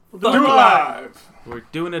Do it live. We're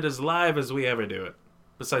doing it as live as we ever do it.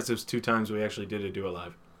 Besides those 2 times we actually did do it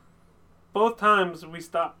live. Both times we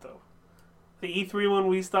stopped, though. The E3 one,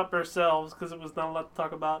 we stopped ourselves because it was not a lot to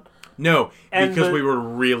talk about. No, And because we were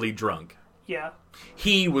really drunk. Yeah.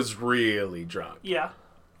 He was really drunk. Yeah.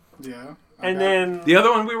 Yeah. And then... The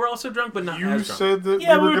other one, we were also drunk, but not You as drunk. said that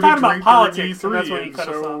Yeah, we we were going to talking about politics, and that's when you cut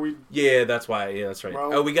us so off. we Yeah, that's why. Yeah, that's right.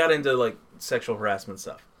 Well- we got into, like, sexual harassment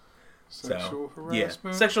stuff. sexual Yeah,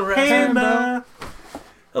 harassment. sexual harassment. Panda.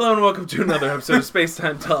 Hello and welcome to another episode of Space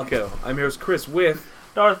Time Talko. I'm your host Chris with...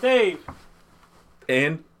 Darth Dave.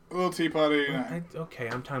 And... Little Teapot 89. Okay,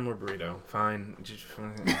 I'm Time Lord Burrito. Fine.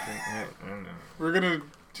 I don't know. We're going to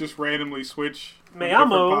just randomly switch. Me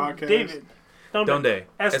different amo podcasts. David. Donde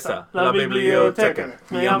Esta la biblioteca.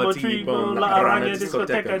 Me amo tribo la araña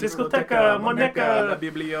discoteca. Discoteca moneca. La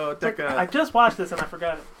biblioteca. I just watched this and I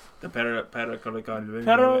forgot it. The Pero... Pero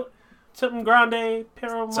something grande.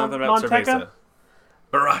 Pero Something about cerveza. Monteca.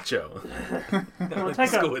 Borracho.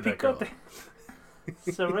 Let's go Monteca. with that girl. Picote.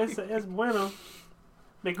 Cerveza es bueno.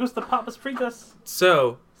 Me gusta papas fritas.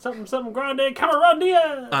 So, Something grande. Cameron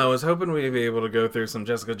Diaz. I was hoping we'd be able to go through some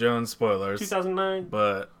Jessica Jones spoilers. 2009.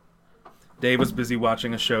 But Dave was busy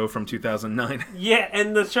watching a show from 2009. Yeah,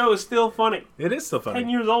 and the show is still funny. It is still 10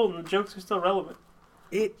 funny. years old and the jokes are still relevant.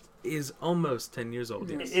 It is almost 10 years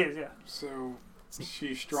old, yes. It is, yeah. So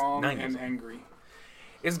she's strong 9 years and old. angry.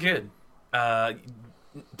 It's good.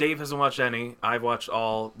 Dave hasn't watched any. I've watched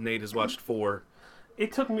all. Nate has watched 4.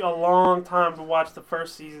 It took me a long time to watch the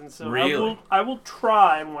first season, so Really? I will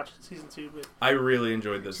try and watch season 2. But I really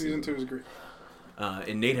enjoyed this Season 2 is great.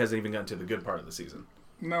 And Nate hasn't even gotten to the good part of the season.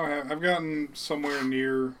 No, I haven't. I've gotten somewhere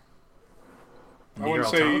near... I Near wouldn't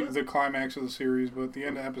say Automata? the climax of the series, but the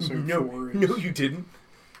end of episode 4 is... No, you didn't.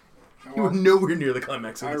 You were Well, nowhere near the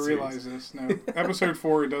climax of I the series. realize this. No, episode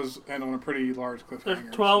 4 does end on a pretty large there's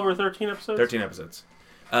cliffhanger. 12 or 13 episodes? 13 episodes.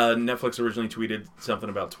 Netflix originally tweeted something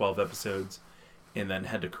about 12 episodes and then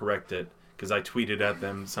had to correct it because I tweeted at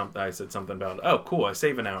them something. I said something about, oh, cool, I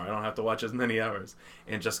save an hour. I don't have to watch as many hours.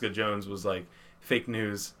 And Jessica Jones was like, fake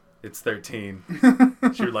news, it's 13.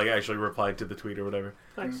 She like actually replied to the tweet or whatever.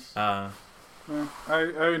 Nice. Yeah,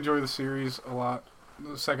 I enjoy the series a lot.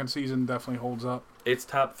 The second season definitely holds up. It's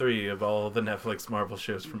top 3 of all the Netflix Marvel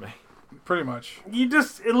shows for me. Pretty much. You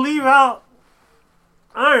just leave out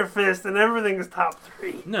Iron Fist and everything is top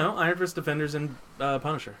 3. No, Iron Fist Defenders and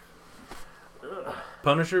Punisher.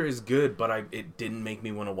 Punisher is good, but it didn't make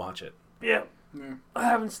me want to watch it. Yeah. Yeah.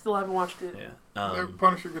 I still haven't watched it. Yeah.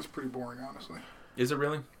 Punisher gets pretty boring, honestly. Is it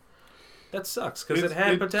really? That sucks because it It's-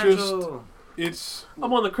 had it potential. It's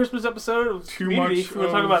I'm on the Christmas episode of Too Community, much if you want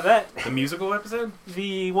to talk of- about that. The musical episode?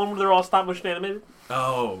 The one where they're all stop motion animated.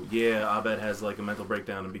 Oh yeah, Abed has like a mental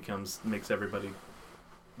breakdown and makes everybody.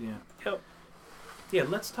 Yeah. Yep. Yeah,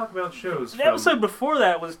 let's talk about shows. The episode before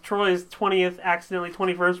that was Troy's 20th, accidentally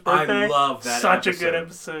 21st I birthday. love that Such episode. a good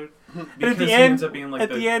episode. And Because at the he end, ends up being like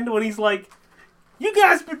the end when he's like, "You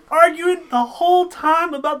guys been arguing the whole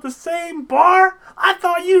time about the same bar? I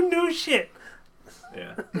thought you knew shit.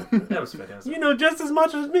 Yeah, that was fantastic. You know just as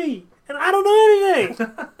much as me, and I don't know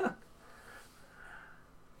anything."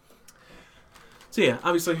 So yeah,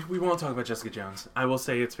 obviously we won't talk about Jessica Jones. I will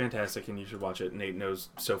say it's fantastic and you should watch it. Nate knows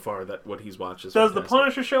so far that what he's watched is Does the fantastic.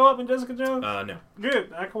 Punisher show up in Jessica Jones? No.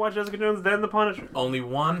 Good. I can watch Jessica Jones, then the Punisher. Only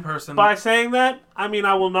one person. By saying that, I mean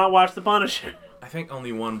I will not watch the Punisher. I think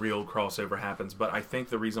only one real crossover happens, but I think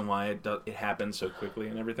the reason why it happens so quickly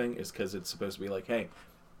and everything is because it's supposed to be like, hey,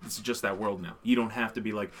 this is just that world now. You don't have to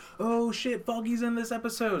be like, oh shit, Foggy's in this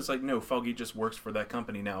episode. It's like, no, Foggy just works for that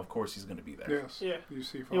company now. Of course he's going to be there. yes. Yeah. You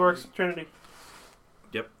see, He works at Trinity.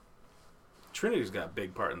 Yep. Trinity's got a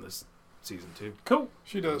big part in this season too. Cool.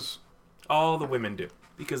 She does. All the women do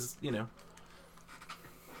because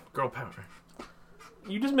girl power.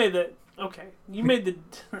 You just made that. Okay. You made the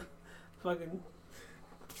fucking.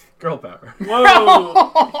 Girl power.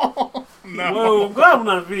 Whoa. No. Whoa. I'm glad we're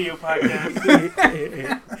not a video podcast.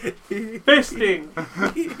 Fisting.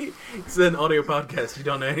 It's an audio podcast. You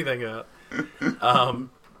don't know anything about.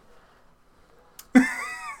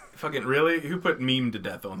 Fucking really? Who put meme to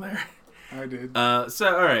death on there? I did.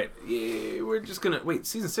 So all right, yeah, we're just gonna wait.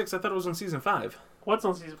 Season 6. I thought it was on season 5. What's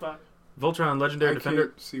on season 5? Voltron Legendary I Defender.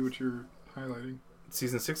 can't see what you're highlighting.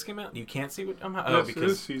 Season 6 came out. You can't see what I'm. Yes, Oh, it is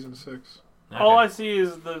because season 6. okay. All I see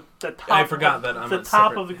is the top. I forgot that I'm the a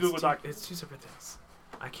top separate, of the Google it's document. It's 2 separate things.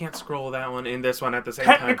 I can't scroll that one and this one at the same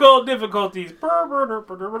time. Technical difficulties. What's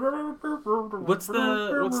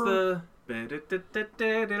the?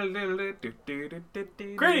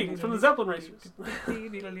 Greetings from the Zeppelin Racers. What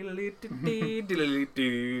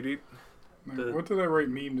did I write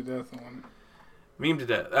meme to death on? Meme to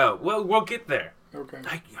death. Oh, well, we'll get there. Okay.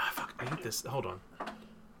 I hate this. Hold on.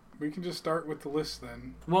 We can just start with the list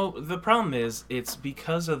then. Well, the problem is, it's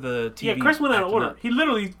because of the TV. Yeah, Chris went out of acting order. up. He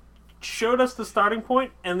literally showed us the starting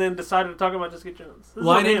point and then decided to talk about Jessica Jones. This is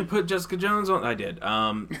Well, I on didn't him. put Jessica Jones on. I did.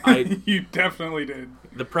 You definitely did.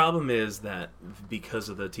 The problem is that because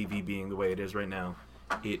of the TV being the way it is right now,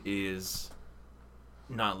 it is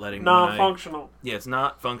not letting Non-functional. Yeah, it's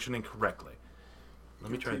not functioning correctly.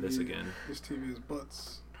 Let me try this again. This TV is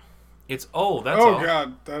butts. It's that's all.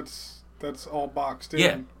 God, that's all boxed in.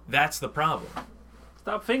 Yeah, that's the problem.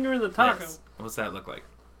 Stop fingering the taco. What's that look like?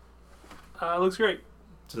 Looks great.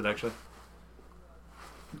 Does it actually?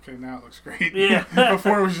 Okay, now it looks great. Yeah.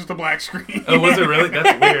 Before it was just a black screen. Oh, was it really?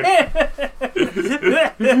 That's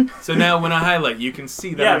weird. So now when I highlight, you can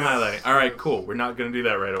see that I'm Yes. highlighting. All right, cool. We're not going to do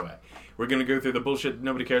that right away. We're going to go through the bullshit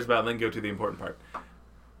nobody cares about and then go to the important part.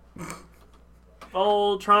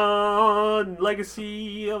 Ultron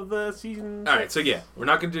Legacy of the season. All right, so yeah, we're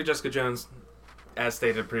not going to do Jessica Jones as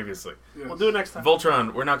stated previously. Yes. We'll do it next time.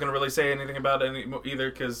 Voltron, we're not going to really say anything about it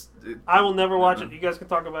either because I will never watch it. You guys can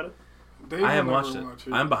talk about it. Dave I haven't will watched never it. watch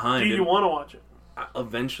I'm behind. Do you want to watch it?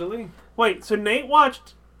 Eventually? Wait, so Nate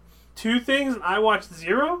watched 2 things and I watched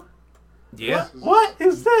 0? Yeah. What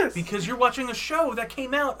is this? Because you're watching a show that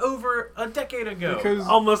came out over a decade ago. Because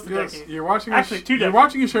Almost a yes, decade. you're watching Actually, 2 you're decades.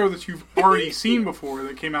 watching a show that you've already seen before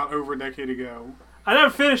that came out over a decade ago. I never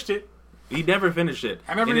finished it. He never finished it.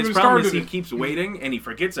 I never and his even problem is started he it. keeps waiting and he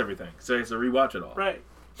forgets everything. So he has to rewatch it all. Right.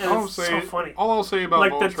 And I'll it's so funny. All I'll say about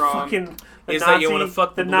Like the Voltron. fucking the Is Nazi, that you wanna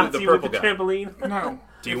fuck the blue- the Nazi purple with the guy? trampoline. No.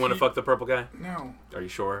 Do you If want to fuck the purple guy? No. Are you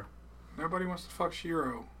sure? Nobody wants to fuck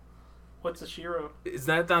Shiro. What's a Shiro? Is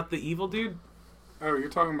that not the evil dude? Oh, you're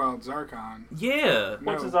talking about Zarkon. Yeah.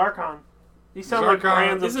 What's No. a Zarkon? These sound like Zarkon-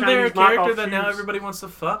 brands of Isn't there a Chinese character knockoff that now shoes. everybody wants to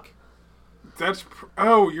fuck?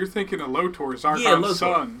 Oh, you're thinking of Lotor, Zarkon's Yeah, Lotor.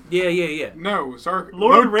 son. Yeah. No,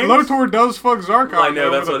 Lord of the Rings? Lotor does fuck Zarkon. Well, I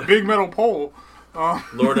know, though, that's with what- a big metal pole.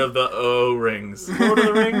 Lord of the O-Rings. Lord of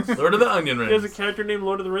the Rings. Lord of the Onion There's a Rings. character named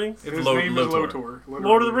Lord of the Rings. It's His Lord name is Lotor. Lotor.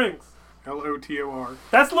 Lord of the Rings. Lotor.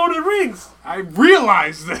 That's Lord of the Rings. I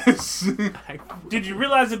realized this. Did you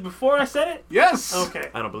realize it before I said it? Yes. Okay.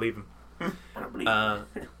 I don't believe him. I don't believe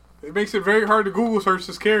it. It makes it very hard to Google search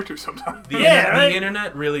this character sometimes. The, Yeah, the right?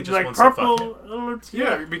 internet really just Like wants to fuck purple. him.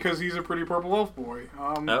 Yeah, because he's a pretty purple elf boy.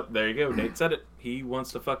 Oh, there you go. Nate said it. He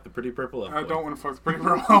wants to fuck the pretty purple elf I boy. don't want to fuck the pretty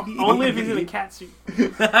purple elf boy. Only if he's in a cat suit.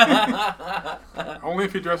 Only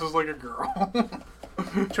if he dresses like a girl.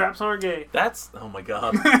 Traps aren't gay. That's... Oh, my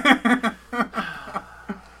God.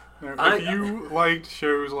 Now, if you liked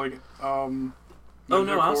shows like Oh,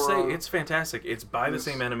 no, I'll Korra- say it's fantastic. It's by the Yes.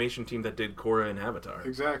 same animation team that did Korra and Avatar.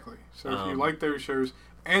 Exactly. So if you Um, like those shows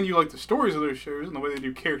and you like the stories of those shows and the way they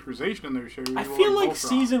do characterization in those shows, I you will feel like Voltron.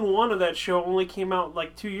 season 1 of that show only came out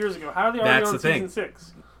like 2 years ago. How are they already That's on the thing. season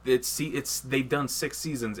 6? It's they've done 6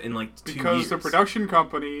 seasons in like 2 because years. the production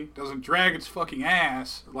company doesn't drag its fucking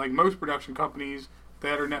ass like most production companies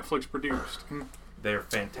that are Netflix produced. They're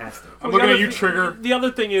fantastic. I'm Well, looking the at you, other Trigger. The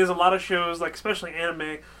other thing is a lot of shows, like especially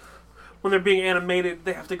anime, when they're being animated,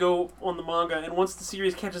 they have to go on the manga, and once the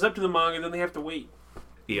series catches up to the manga, then they have to wait.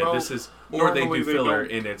 Yeah, Well, this is... Or they normally do they filler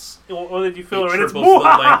don't. and it's... Or they do It filler, and it's triples the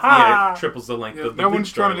length. Yeah, it triples the length Yeah, of the no Bleach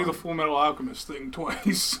one's trying to do the storyline. Full Metal Alchemist thing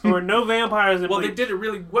twice. Or no vampires in Well, they Bleach. did it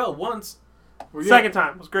really well once. Well, yeah, Second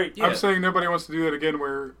time was great. Yeah. I'm saying nobody wants to do that again.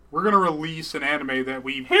 Where we're gonna release an anime that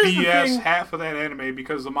we Here's the BS thing. half of that anime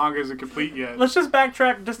because the manga isn't complete yet. Let's just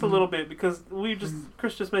backtrack just a little bit because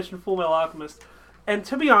Chris just mentioned Full Metal Alchemist, and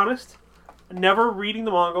to be honest, never reading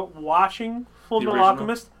the manga, watching Full The Metal original?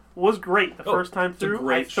 Alchemist was great the Oh, first time it's a through. I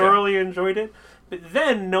great show. thoroughly enjoyed it, but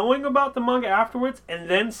then knowing about the manga afterwards and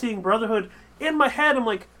then seeing Brotherhood in my head, I'm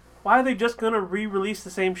like, why are they just gonna re-release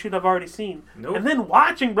the same shit I've already seen? Nope. And then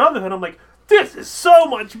watching Brotherhood, I'm like, this is so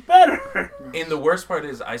much better. And the worst part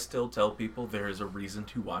is, I still tell people there is a reason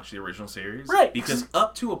to watch the original series. Right. Because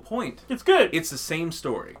up to a point, It's good. it's the same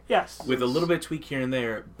story. Yes. With a little bit of tweak here and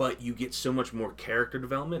there, but you get so much more character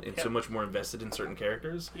development and so Yep. much more invested in certain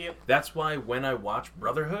characters. Yep. That's why when I watch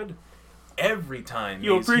Brotherhood, every time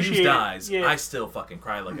You Mace appreciate Hughes it, dies, yeah. I still fucking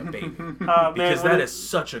cry like a baby. Man, Because when that his- is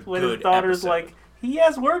such a when good his daughter's episode. like, he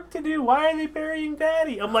has work to do. Why are they burying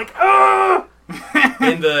Daddy? I'm like, ah!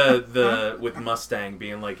 And the with Mustang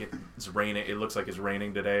being like it's raining, it looks like it's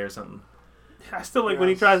raining today or something. I still like when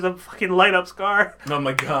he Yes. tries to fucking light up Scar. Oh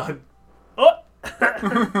my god. Oh!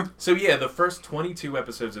 So yeah, the first 22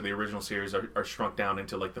 episodes of the original series are shrunk down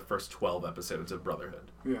into like the first 12 episodes of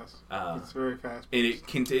Brotherhood. Yes. It's very fast. And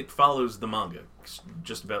it follows the manga,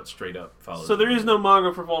 just about straight up follows. So there is no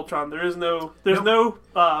manga for Voltron. There's no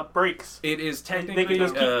breaks. It is They technically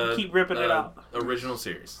can just keep ripping it out. Original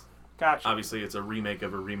series. Gotcha. Obviously, it's a remake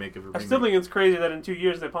of a remake of a remake. I still think it's crazy that in 2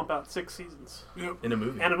 years they pump out 6 seasons Yep. in a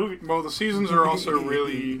movie. and a movie. Well, the seasons are also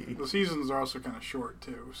kind of short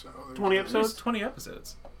too. So 20 There's episodes. 20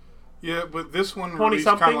 episodes. Yeah, but this one 20 released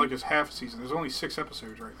kind something? of like as half a season. There's only 6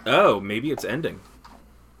 episodes right now. Oh, maybe it's ending.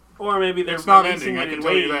 Or maybe they're It's not releasing ending. I it can in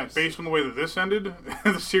tell you that. waves. Based on the way that this ended,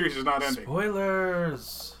 the series is not ending.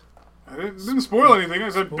 Spoilers. I didn't spoil anything. I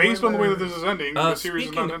said based on the way that this is ending, the series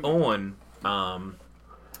is not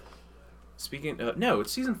Speaking ending. no,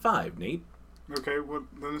 it's season 5, Nate. Okay, well,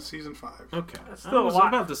 then it's season 5. Okay. That's I still was a lot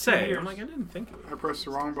about to for 2 say. years. I'm like, I didn't think of it. I pressed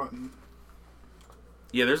the wrong button.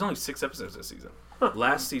 Yeah, there's only 6 episodes this season.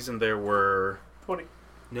 Last season there were 20.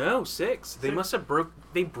 no 6. They 6? must have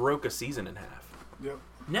broke a season in half. Yep.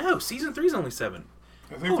 No, season 3 is only 7.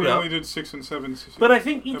 I think Hold they up. only did 6 and 7 seasons. But I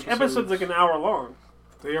think each Episodes. episode's like an hour long.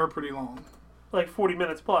 They are pretty long. Like 40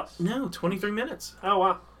 minutes plus. No, 23 minutes. Oh,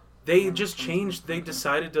 wow. They just changed. They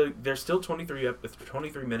decided to. They're still 23 minute So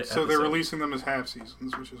episodes. they're releasing them as half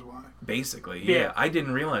seasons, which is why. Basically, Yeah. yeah. I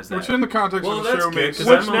didn't realize that. Which in the context Well, of the that's show good, makes 'cause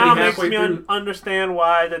Which I'm only now makes halfway me through. understand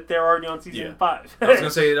why that they're already on season Yeah. 5. I was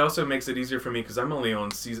gonna say it also makes it easier for me because I'm only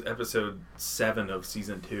on episode 7 of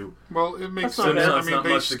season 2. Well, it makes That's not So bad. sense. now I it's mean, not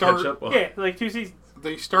they much to start catch up on. Yeah, like 2 seasons.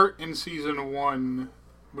 they start in season 1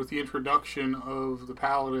 with the introduction of the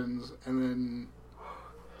Paladins, and then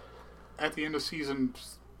at the end of season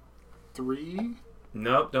 3,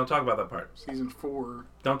 Nope, don't talk about that part. season 4.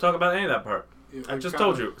 Don't talk about any of that part. Yeah, I they just kinda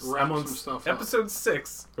told you. wrap I'm on some stuff up. episode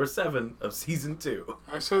 6 or 7 of season 2.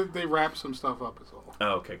 I said they wrap some stuff up. Is all.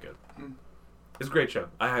 Oh, okay, good. Mm. It's a great show.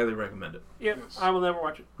 I highly recommend it. Yep, Yes. I will never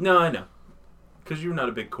watch it. No, I know. Because you're not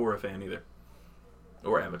a big Korra fan either.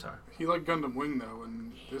 Or Avatar. He liked Gundam Wing though,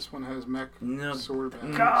 and this one has mech No. sword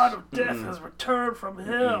battles. God of Death Mm-mm. has returned from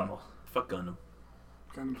hell. Fuck Gundam.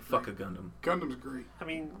 Gundam's Fuck a great. Gundam. Gundam's great. I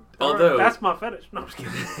mean, Although- that's my fetish. No, I'm just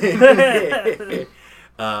kidding.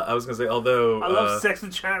 I was gonna say, although I love sex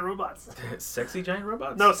with giant robots. sexy giant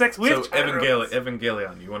robots. No, sex with so giant robots.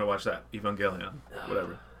 Evangelion. You want to watch that? Evangelion.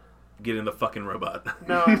 Whatever. Get in the fucking robot.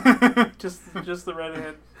 No, just the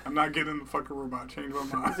redhead. I'm not getting the fucking robot. Change my Is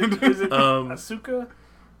it, mind. is it Um, Asuka?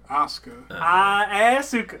 Asuka.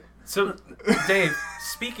 Asuka. So, Dave,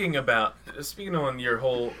 speaking on your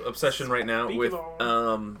whole obsession right now Speaking with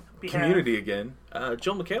on Community again,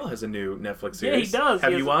 Joel McHale has a new Netflix series. Yeah, he does.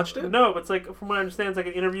 Have He you has- watched it? No, but it's like, from what I understand, it's like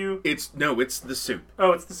an interview. It's The Soup.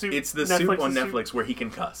 Oh, it's the soup. It's The Netflix Soup on The Netflix where he can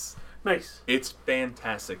cuss. Nice. It's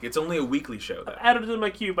fantastic. It's only a weekly show, though. Added it in my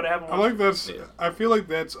queue, but I haven't I watched like it. that's. Yeah. I feel like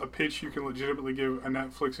that's a pitch you can legitimately give a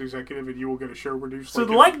Netflix executive, and you will get a show produced. So in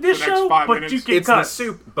like this the next show, 5 but minutes. you can It's cuss. The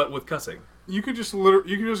Soup, but with cussing. You could just you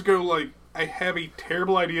could just go like, I have a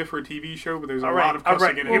terrible idea for a TV show, but there's a All lot right, of all cussing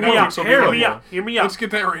right. in it. Hear and me out. Netflix will be Hear like, me out. Hear me out. Let's get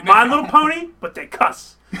that right now. My Little Pony, but they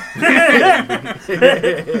cuss. Netflix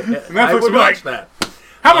I will would be like, watch that.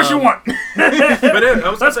 how much you want? But I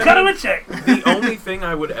was Let's gonna cut him say, a check. the only thing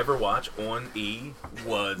I would ever watch on E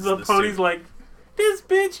was The pony's Soup. like, this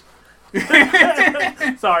bitch.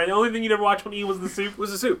 Sorry, the only thing you'd ever watch on E was the soup.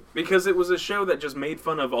 Was The Soup because it was a show that just made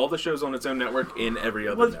fun of all the shows on its own network in every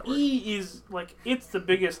other Well, network. E is like, it's the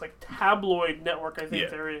biggest like tabloid network I think Yeah.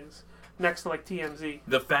 there is, next to like TMZ.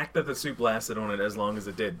 The fact that The Soup lasted on it as long as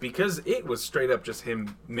it did because it was straight up just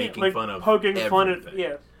him making like, fun of poking fun at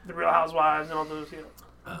everything. the Real Housewives and all those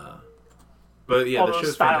But yeah, all the those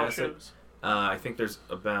show's style fantastic. shows. I think there's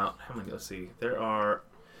about how many? Let's see. There are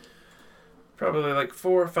probably like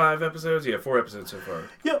 4 or 5 episodes. Yeah, 4 episodes so far.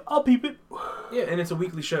 Yeah, I'll peep it. Yeah, and it's a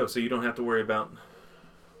weekly show, so you don't have to worry about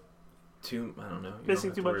I don't know. You Missing don't have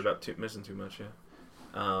too to worry much. about missing too much. Yeah.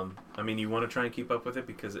 I mean, you want to try and keep up with it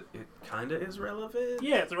because it kind of is relevant.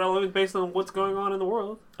 Yeah, it's irrelevant based on what's going on in the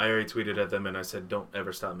world. I already tweeted at them and I said, "Don't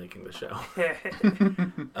ever stop making the show."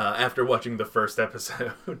 After watching the first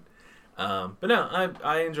episode. But no,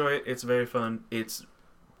 I enjoy it. It's very fun.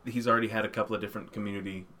 He's already had a couple of different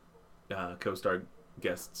Community co-star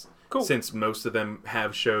guests. Cool. Since most of them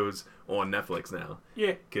have shows on Netflix now.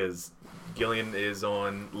 Yeah, Because Gillian is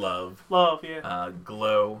on Love. love, yeah.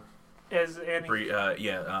 Glow. As Annie. Brie, I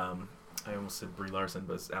almost said Brie Larson,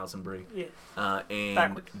 but it's Alison Brie. Yeah. And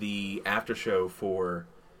Backwards. the after show for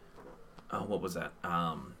what was that?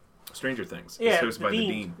 Stranger Things. Yeah, It's hosted by the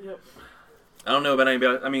Dean. Yep. I don't know about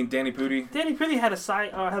anybody. I mean, Danny Pudi. Danny Pretty had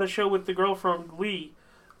a show with the girl from Glee,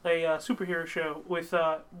 a superhero show with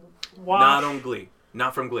Wash. Not on Glee.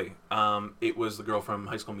 Not from Glee. It was the girl from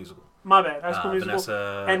High School Musical. My bad. High School Musical.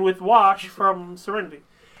 Vanessa. And with Wash from Serenity.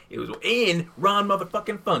 It was in Ron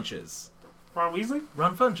motherfucking Funches. Ron Weasley?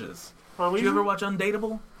 Ron Funches. Ron Weasley? Did you ever watch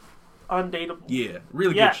Undateable? Undateable. Yeah,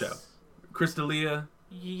 really Yes. good show. Crystalia.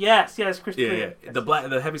 Yes, Chris Yeah, D'Elia. yeah.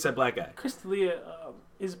 The heavyset black guy. Chris D'Elia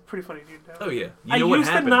is a pretty funny dude now. Oh yeah. You I know what used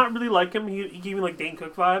to happened? not really like him. He gave me like Dane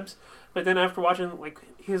Cook vibes, but then after watching like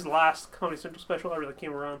his last Comedy Central special, I really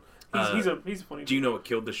came around. He's a funny. Do you know what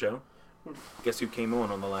killed the show? Guess who came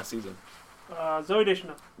on the last season? Zoe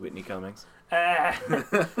Deschanel. Whitney Cummings.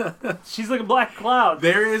 She's like a black cloud.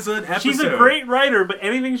 There is an episode. She's a great writer, but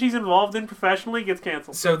anything she's involved in professionally gets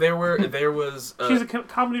canceled. So there was. She's a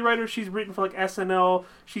comedy writer. She's written for like SNL.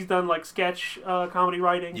 She's done like sketch comedy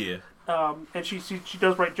writing. Yeah. And she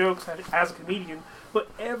does write jokes as a comedian. But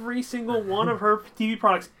every single one of her TV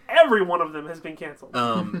products, every one of them has been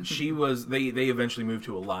canceled. She was. They eventually moved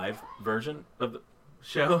to a live version of the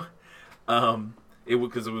show.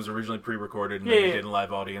 Because it was originally pre-recorded and then they did a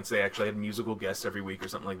live audience. They actually had musical guests every week or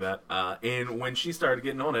something like that. And when she started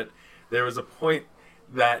getting on it, there was a point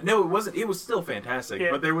that it wasn't. It was still fantastic,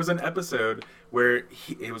 but there was an episode where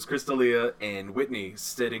it was Chris D'Elia and Whitney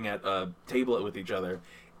sitting at a table with each other,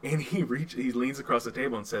 and he leans across the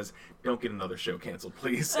table and says, "Don't get another show canceled,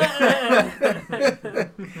 please."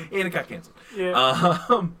 And it got canceled.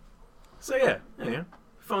 Yeah. So yeah,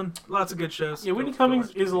 fun, lots of good shows. Yeah, Whitney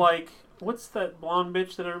Cummings is like. What's that blonde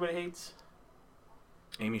bitch that everybody hates?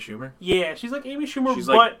 Amy Schumer? Yeah, she's like Amy Schumer, she's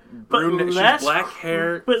but, like but less, she's black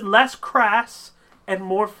hair. but less crass and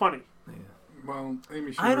more funny. Yeah. Well,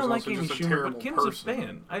 Amy Schumer I don't is like also Amy just a Schumer, terrible but Kim's person. a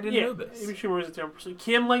fan. I didn't know this. Amy Schumer is a terrible person.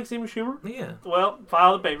 Kim likes Amy Schumer? Yeah. Well,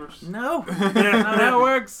 file the papers. No. That's not how it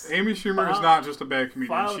works. Amy Schumer is not just a bad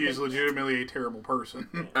comedian. She is papers. legitimately a terrible person.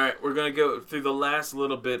 All right, we're going to go through the last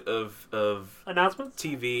little bit of Announcements?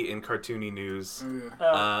 TV and cartoony news.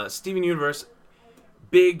 Yeah. Steven Universe,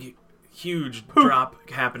 big, huge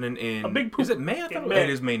drop happening in... A big poop. Is it May? I thought May. It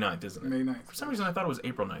is May 9th, isn't it? May 9th. For some reason, I thought it was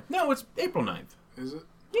April 9th. No, it's April 9th. Is it?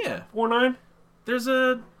 Yeah. 4-9? There's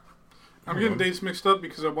a... I'm getting dates mixed up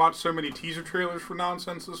because I watched so many teaser trailers for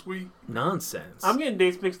nonsense this week. Nonsense. I'm getting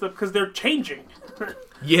dates mixed up because they're changing.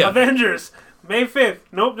 Yeah. Avengers, May 5th.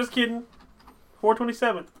 Nope, just kidding.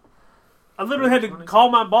 4/27. I literally had to call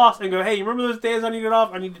my boss and go, hey, you remember those days I needed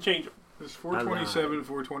off? I need to change them. It's 4/27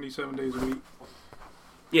 for 27 days a week.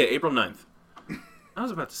 Yeah, April 9th. I was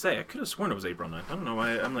about to say, I could have sworn it was April 9th. I don't know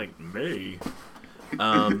why. I'm like, May.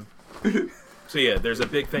 So yeah, there's a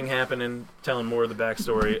big thing happening, telling more of the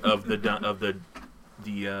backstory of the Diamond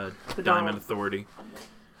Authority.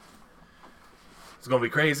 It's gonna be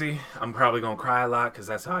crazy. I'm probably gonna cry a lot because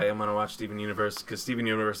that's how I am when I watch Steven Universe. Because Steven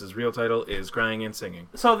Universe's real title is Crying and Singing.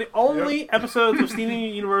 So the only episodes of Steven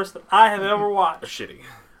Universe that I have ever Are watched shitty.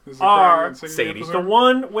 Is it Are Crying and Singing Sadie. episode? the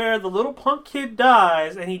one where the little punk kid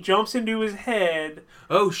dies and he jumps into his head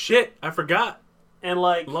Oh shit! I forgot. and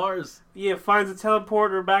like Lars. finds a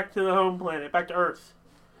teleporter back to the home planet, back to Earth.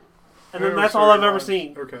 And then Oh, that's sorry, all I've ever Lars.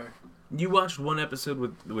 seen. Okay. You watched one episode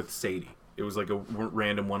with Sadie. It was like a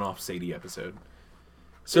random one-off Sadie episode.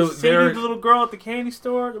 So Is Sadie the little girl at the candy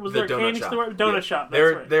store? Was there a candy store? Donut shop.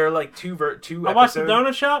 That's right. There are like two I watched the episode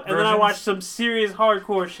donut shop and then I versions. watched some serious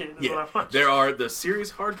hardcore shit. Is Yeah, what I watched. there are the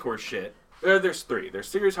serious hardcore shit. There's three. There's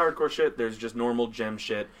serious hardcore shit. There's just normal gem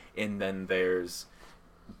shit, and then there's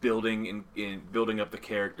building up the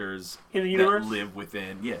characters In the universe? that live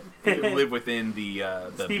within. Yeah, live within the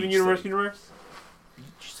Steven Beach Universe City. universe.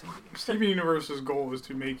 Steven Universe's goal is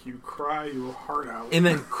to make you cry your heart out. And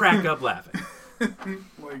then crack up laughing.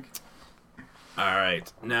 Like, All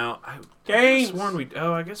right, now I Games. sworn we.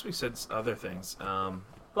 Oh, I guess we said other things.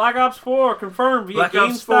 Black Ops 4 confirmed via Black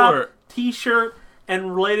Ops GameStop 4. T-shirt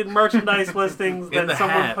and related merchandise listings In the that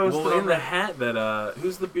someone hat. posted. Well, in the over. hat that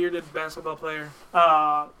who's the bearded basketball player?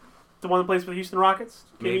 The one that plays for the Houston Rockets.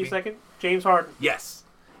 Give me Maybe. a second. James Harden. Yes.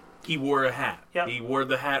 He wore a hat. Yep. He wore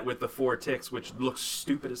the hat with the 4 ticks, which looks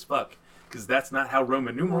stupid as fuck. Because that's not how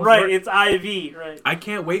Roman numerals Right, work. it's IV. Right. I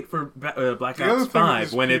can't wait for Black The other Ops thing 5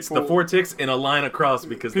 is when it's the people- 4 ticks in a line across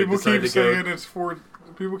because they people decided keep to go... saying it's four.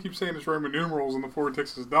 People keep saying it's Roman numerals and the 4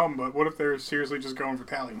 ticks is dumb, but what if they're seriously just going for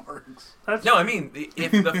tally marks? That's No, I mean,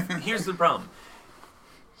 here's the problem.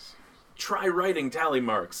 Try writing tally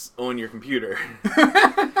marks on your computer.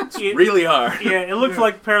 It's it- really hard. Yeah, it looks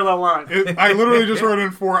like parallel line. I literally just wrote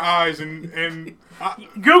in 4 eyes and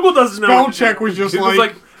Google doesn't know. spell what to check do. was just It was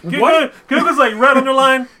like, what? Google's like red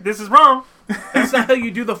underline. This is wrong. That's not how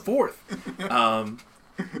you do the 4th.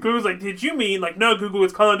 Google's like, did you mean like no? Google,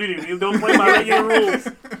 it's Call of Duty. You don't play by regular rules.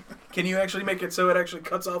 Can you actually make it so it actually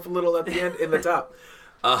cuts off a little at the end in the top?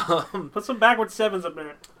 Put some backward sevens up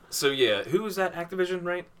there. So yeah, who is that? Activision,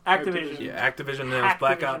 right? Activision. Yeah, Activision announced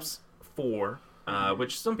Black Activision. Ops 4,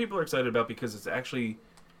 which some people are excited about because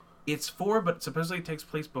it's 4, but supposedly it takes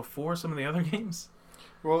place before some of the other games.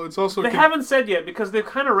 Well, it's also They haven't said yet because they've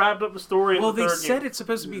kind of wrapped up the story. Well, in the they third said game. it's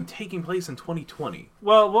supposed to be taking place in 2020.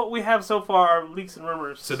 Well, what we have so far are leaks and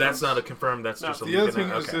rumors. So that's not a confirmed. That's No. just a The other leak. thing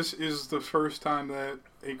is, Okay. this is the first time that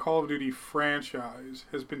a Call of Duty franchise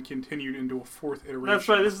has been continued into a fourth iteration. That's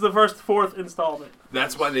right. This is the fourth installment.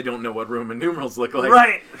 That's why they don't know what Roman numerals look like.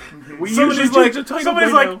 Right. We Somebody's usually like, change the title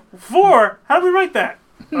somebody's by like, now. 4? How do we write that?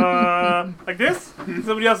 Like this?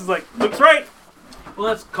 Somebody else is like, looks right. Well,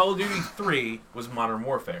 that's Call of Duty 3 was Modern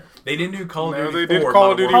Warfare. They didn't do Call of No, Duty they 4. did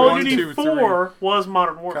Call of Modern Duty Call Warfare. of 1, Duty 2, 4 was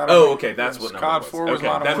Modern Warfare. God, Oh, okay, that's Yes, what number COD it was. 4 was Okay,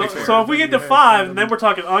 Modern that makes Warfare. sense. So if we get to 5, then we're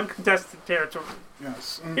talking uncontested territory.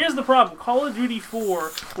 Yes. Here's the problem. Call of Duty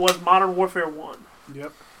 4 was Modern Warfare 1.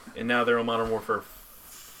 Yep. And now they're on Modern Warfare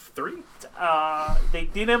 3? They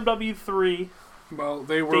did MW3. Well,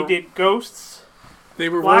 they They did Ghosts. They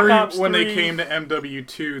were Black worried Ops when 3. they came to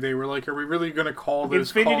MW2. They were like, "Are we really going to call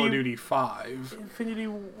this Call Infinity- of Duty 5?" Infinity...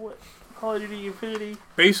 What? Call of Duty Infinity...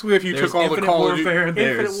 Basically, if you There's took all the Infinite Call of Duty, Warfare.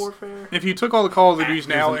 Infinite There's Warfare... if you took all the Call of Duties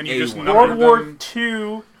There's now an and you just A1. numbered World War them,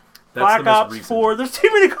 2... That's Black the most Ops recent. 4... There's too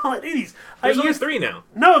many Call of Duties. There's only 3 now.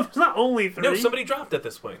 No, it's not only 3. No, somebody dropped at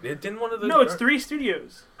this point. It didn't one of the. No, it's 3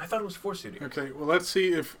 studios. I thought it was 4 studios. okay. Well, let's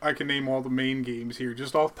see if I can name all the main games here,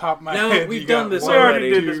 just off the top of my No, head. we've You got done this We one, already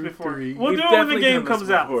did two, this before. three. We'll We've do it when the definitely game done this comes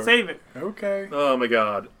out. before. Save it. Okay. Oh my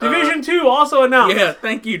god. Division 2 also announced. Yeah,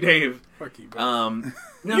 thank you, Dave. Fuck you.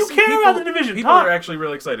 Now, You see, care about the Division, People talk. are actually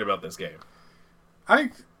really excited about this game.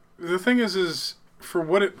 The thing is for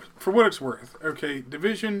what it's worth. Okay,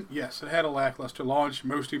 Division, yes, it had a lackluster launch.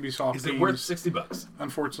 Most Ubisoft Is games it worth $60?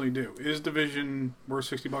 unfortunately do. Is Division worth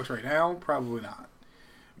 $60 right now? Probably not.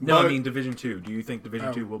 No, I But- mean Division 2. Do you think Division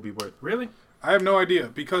Oh. 2 will be worth? Really? I have no idea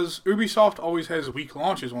because Ubisoft always has weak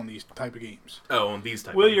launches on these type of games. Oh, on these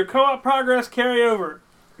type. Will of your co-op progress carry over?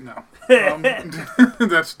 No,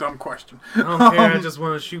 that's a dumb question. I don't care. I just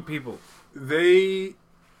want to shoot people. They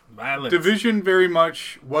Violence. Division very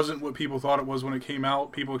much wasn't what people thought it was when it came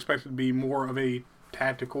out. People expected it to be more of a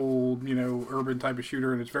tactical, urban type of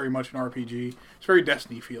shooter, and it's very much an RPG. It's very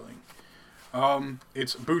Destiny feeling.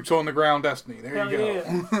 It's boots on the ground Destiny. There Hell you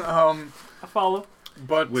go. I follow.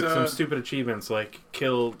 But with some stupid achievements like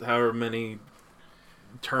kill however many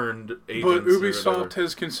turned agents. But or whatever. Ubisoft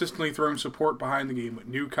has consistently thrown support behind the game with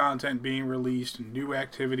new content being released and new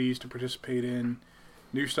activities to participate in,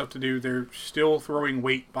 new stuff to do. They're still throwing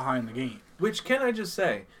weight behind the game. Which, can I just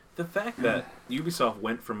say, the fact that Ubisoft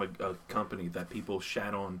went from a company that people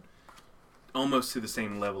shat on almost to the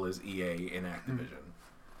same level as EA and Activision,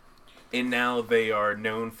 and now they are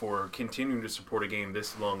known for continuing to support a game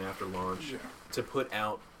this long after launch, to put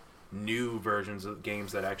out new versions of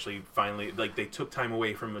games that actually finally, like, they took time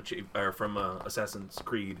away from Assassin's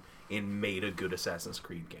Creed and made a good Assassin's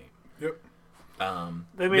Creed game. Yep.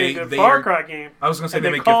 They made a good they Far are- Cry game. I was going to say And they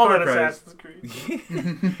they make good called Far it Cry. Assassin's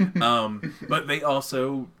Creed. But they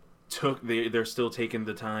also they're still taking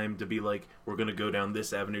the time to be like, we're gonna go down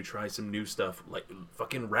this avenue, try some new stuff, like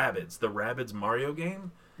fucking Rabbids, the Rabbids Mario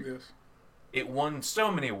game. Yes. It won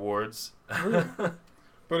so many awards.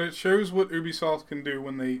 But it shows what Ubisoft can do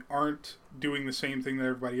when they aren't doing the same thing that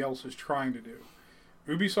everybody else is trying to do.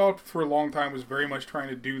 Ubisoft, for a long time, was very much trying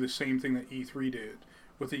to do the same thing that E3 did.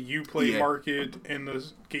 With the Uplay market and the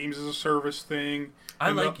games as a service thing. I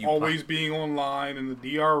and like the Uplay. always being online and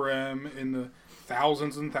the DRM and the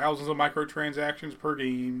thousands and thousands of microtransactions per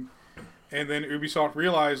game. And then Ubisoft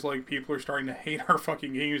realized, like, people are starting to hate our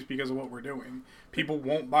fucking games because of what we're doing. People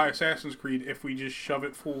won't buy Assassin's Creed if we just shove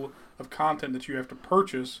it full of content that you have to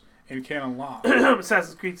purchase and can't unlock.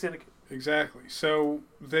 Assassin's Creed Syndicate. Exactly. So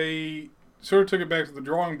they sort of took it back to the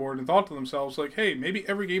drawing board and thought to themselves, like, hey, maybe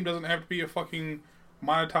every game doesn't have to be a fucking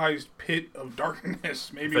monetized pit of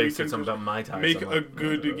darkness. Maybe They we said can something just about Mai Tai. make a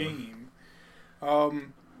good game.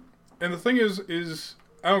 And the thing is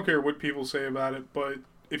I don't care what people say about it, but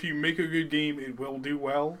if you make a good game, it will do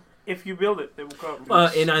well. If you build it, they will come.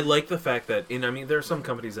 And I like the fact that, and I mean, there are some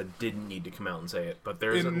companies that didn't need to come out and say it, but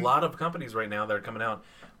there's a lot of companies right now that are coming out.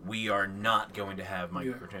 We are not going to have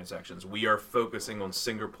microtransactions. We are focusing on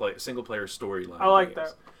single player storyline. I like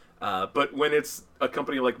games. But when it's a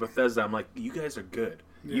company like Bethesda, I'm like, you guys are good.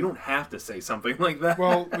 Yeah. You don't have to say something like that.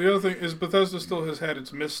 Well, the other thing is Bethesda still has had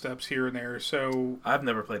its missteps here and there, so... I've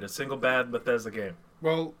never played a single bad Bethesda game.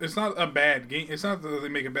 Well, it's not a bad game. It's not that they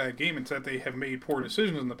make a bad game. It's that they have made poor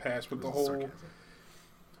decisions in the past with the whole... Sarcasm.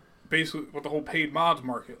 Basically, with the whole paid mods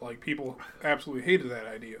market. Like, people absolutely hated that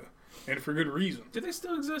idea. And for good reason. Do they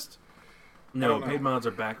still exist? I No, don't know. paid mods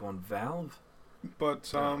are back on Valve.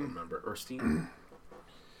 But I don't remember. Or Steam.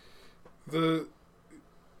 the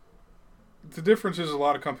difference is a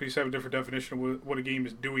lot of companies have a different definition of what a game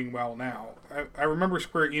is doing well now. I remember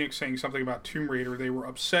Square Enix saying something about Tomb Raider. They were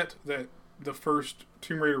upset that the first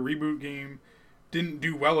Tomb Raider reboot game didn't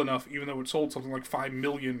do well enough, even though it sold something like 5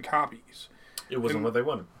 million copies. It wasn't what they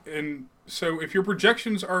wanted. And so if your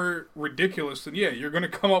projections are ridiculous, then yeah, you're going to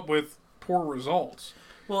come up with poor results.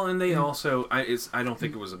 Well, and they also, I don't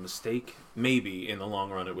think it was a mistake. Maybe in the long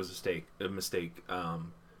run it was a mistake.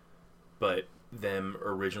 But them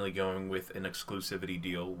originally going with an exclusivity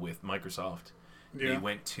deal with Microsoft, they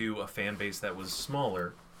went to a fan base that was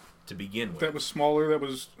smaller to begin with. That was smaller, that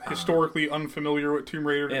was historically unfamiliar with Tomb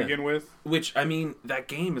Raider to begin with. Which, I mean, that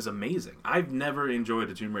game is amazing. I've never enjoyed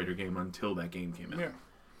a Tomb Raider game until that game came out.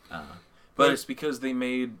 Yeah. But it's because they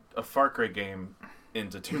made a Far Cry game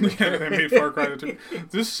into Tomb Raider. Yeah, they made Far Cry into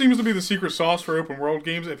This seems to be the secret sauce for open world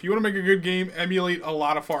games. If you want to make a good game, emulate a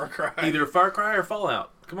lot of Far Cry. Either Far Cry or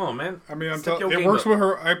Fallout. Come on, man. I mean, it works with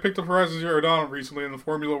her. I picked up Horizon Zero Dawn recently, and the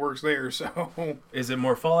formula works there. So, is it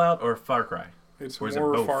more Fallout or Far Cry? It's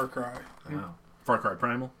more Far Cry. Wow. Far Cry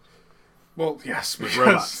Primal. Well, yes, with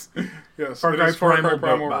robots. Yes, Far Cry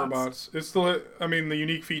Primal robots. It's still. I mean, the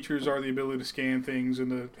unique features are the ability to scan things and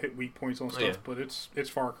to hit weak points on stuff. But it's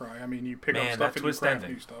Far Cry. I mean, you pick up stuff and you craft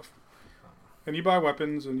new stuff. And you buy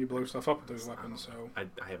weapons and you blow stuff up with those weapons. So I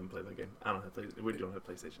haven't played that game. I don't have we don't have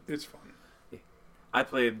PlayStation. It's fun. I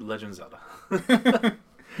played Legend of Zelda.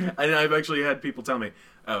 And I've actually had people tell me,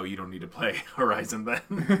 "Oh, you don't need to play Horizon then."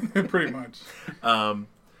 Pretty much.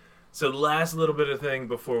 So the last little bit of thing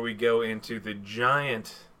before we go into the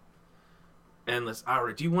giant, endless. All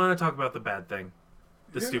right, do you want to talk about the bad thing?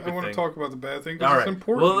 The stupid thing? I want to talk about the bad thing All because right. it's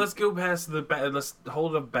important. Well, let's go past the bad. Let's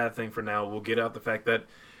hold the bad thing for now. We'll get out the fact that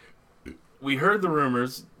we heard the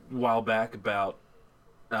rumors a while back about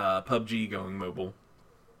PUBG going mobile.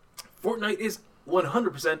 Fortnite is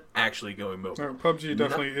 100% actually going mobile. No, PUBG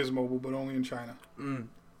definitely is mobile, but only in China.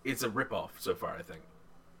 It's a ripoff so far, I think.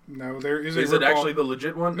 No, there is a Is it actually the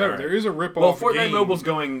legit one? No, there is a ripoff game. Well, Fortnite Mobile's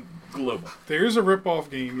going global. There is a ripoff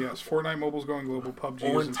game, yes. Fortnite Mobile's going global,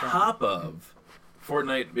 PUBG is in China. On top of,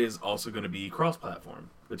 Fortnite is also going to be cross-platform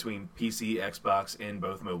between PC, Xbox, and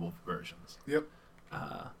both mobile versions. Yep.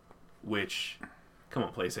 Which, come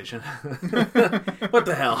on, PlayStation. What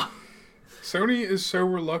the hell? Sony is so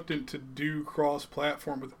reluctant to do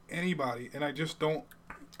cross-platform with anybody, and I just don't...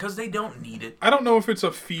 Because they don't need it. I don't know if it's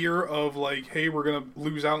a fear of, like, hey, we're going to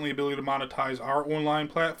lose out on the ability to monetize our online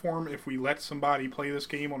platform if we let somebody play this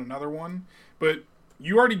game on another one. But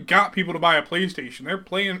you already got people to buy a PlayStation.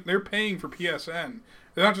 They're paying for PSN.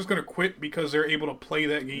 They're not just going to quit because they're able to play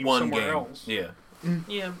that game somewhere else. Yeah.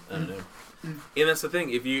 Yeah, I don't know. And that's the thing.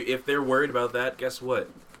 If they're worried about that, guess what?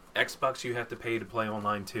 Xbox, you have to pay to play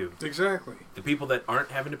online too. Exactly. The people that aren't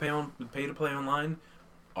having to pay to play online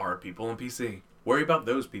are people on PC. Worry about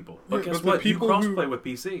those people. But guess what? You cross-play with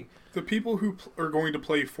PC. The people who are going to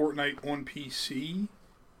play Fortnite on PC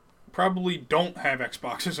probably don't have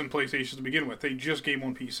Xboxes and PlayStations to begin with. They just game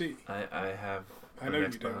on PC. I have an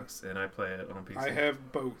Xbox, and I play it on PC. I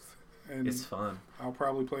have both. And it's fun. I'll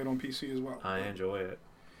probably play it on PC as well. I enjoy it.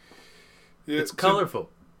 It's colorful.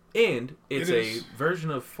 And it's a version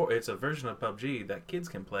of PUBG that kids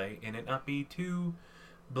can play, and it not be too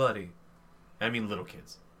bloody. I mean, little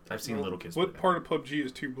kids. I've seen little kids. What part of PUBG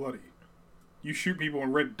is too bloody? You shoot people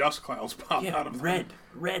and red dust clouds pop out of them.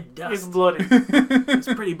 Red dust. It's bloody.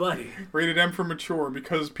 It's pretty bloody. Rated M for mature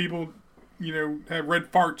because people, have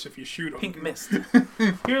red farts if you shoot them. Pink mist.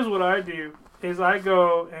 Here's what I do: is I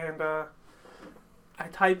go and I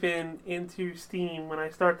type into Steam when I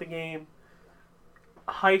start the game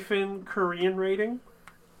 -Korean rating,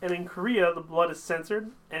 and in Korea the blood is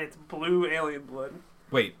censored and it's blue alien blood.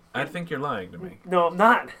 Wait, I think you're lying to me. No, I'm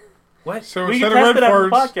not. What? So instead of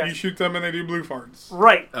red farts, you shoot them and they do blue farts.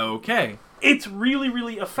 Right. Okay. It's really,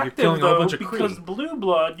 really effective, though, because blue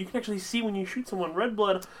blood, you can actually see when you shoot someone. Red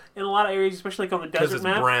blood, in a lot of areas, especially like on the desert map.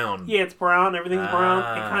 Because it's brown. Yeah, it's brown. Everything's brown.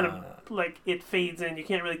 It kind of, it fades in. You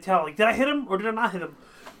can't really tell. Like, did I hit him or did I not hit him?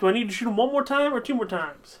 Do I need to shoot him one more time or two more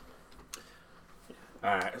times?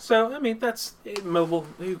 Alright, so, I mean, that's mobile.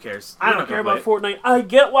 Who cares? I don't care about Fortnite. I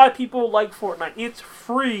get why people like Fortnite. It's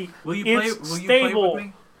free. Will you play with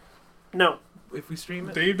me? No. If we stream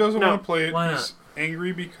it? Dave doesn't want to play it. Why not? He's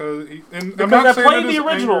angry because... I'm because not I saying played that his the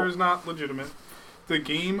original. anger is not legitimate. The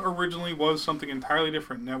game originally was something entirely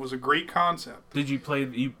different, and that was a great concept. Did you play...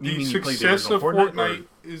 You the mean success you played the original of Fortnite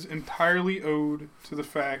is entirely owed to the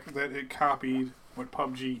fact that it copied what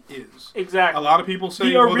PUBG is. Exactly. A lot of people say,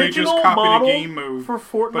 The well, they just original copied a model game mode, for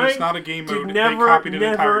Fortnite, but it's not a game mode. never, they copied an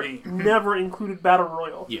entire never, game. never included Battle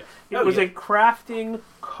Royale. Yeah. It was a crafting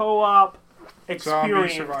co-op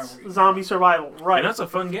experience. Zombie survival. Right. And that's a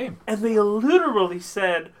fun game. And they literally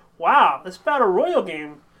said, wow, this Battle Royale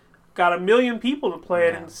game got 1 million people to play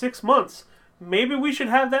it in 6 months. Maybe we should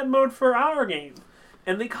have that mode for our game.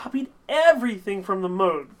 And they copied everything from the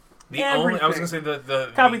mode. I was gonna say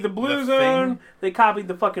the copied the Blue Zone. They copied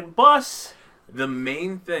the fucking bus. The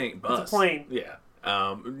main thing, bus. It's a plane. Yeah.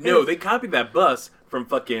 No, they copied that bus from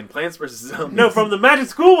fucking Plants vs Zombies. No, from the Magic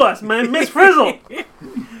School Bus, man, Miss Frizzle.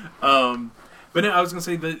 But no, I was gonna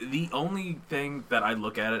say the only thing that I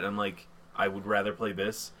look at it and like I would rather play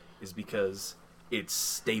this is because it's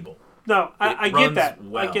stable. No, I get that.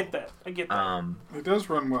 Well. I get that. It does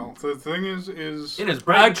run well. The thing is it is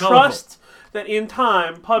bright I and colorful. trust that in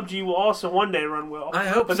time, PUBG will also one day run well. I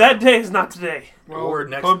hope but so. that day is not today. well, Or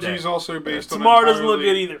next PUBG's day. also based on Tomorrow doesn't look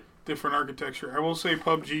entirely good either. different architecture. I will say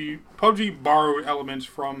PUBG borrowed elements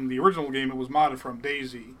from the original game it was modded from,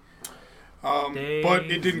 DayZ. But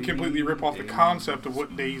it didn't completely rip off the concept of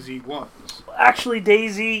what DayZ was. Actually,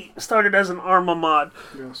 DayZ started as an Arma mod.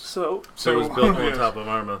 Yes. So So it was built on yes. top of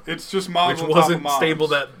Arma, It's just mods which on top of wasn't mods. stable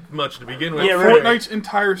that much to begin with. Yeah, right. Fortnite's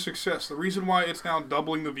entire success, the reason why it's now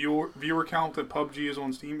doubling the viewer count that PUBG is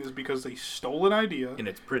on Steam is because they stole an idea. And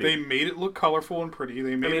it's pretty. They made it look colorful and pretty.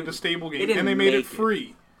 They made it a stable game, didn't and they made make it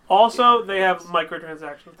free. also, they have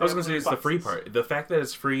microtransactions. I was gonna say it's the free boxes. part. The fact that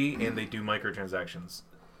it's free and they do microtransactions.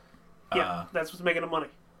 Yeah, that's what's making them money.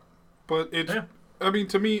 But it's, Yeah. I mean,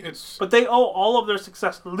 to me, it's. But they owe all of their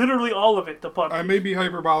success, literally all of it, to PUBG. I may be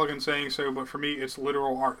hyperbolic in saying so, but for me, it's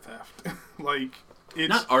literal art theft. Like, it's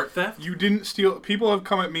Not art theft. You didn't steal. People have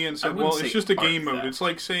come at me and I said, wouldn't "Well, it's say just a art game mode." theft. It's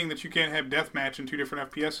like saying that you can't have deathmatch in 2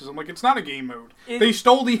 different FPSs. I'm like, it's not a game mode. It- They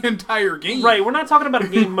stole the entire game. Right, we're not talking about a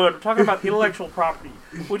game mode, we're talking about intellectual property,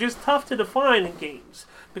 which is tough to define in games.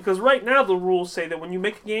 Because right now the rules say that when you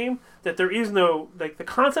make a game, that there is no, like, the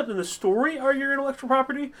concept and the story are your intellectual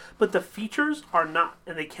property, but the features are not,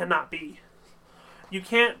 and they cannot be. You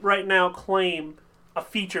can't right now claim a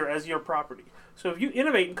feature as your property. So if you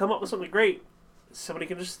innovate and come up with something great, somebody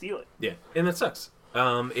can just steal it. Yeah, and that sucks.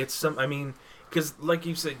 It's some. I mean, because like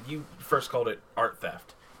you said, you first called it art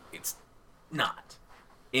theft. It's not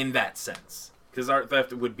in that sense. Because art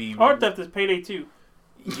theft would be Art theft is Payday 2.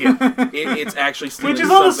 Yeah, it's actually stealing Which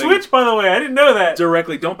is on the something Switch, by the way. I didn't know that.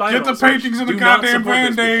 directly. Don't buy Get it the on Switch. paintings in the Do not goddamn support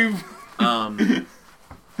van, this Dave.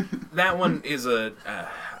 That one is a.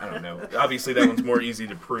 I don't know. Obviously, that one's more easy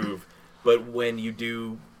to prove. But when you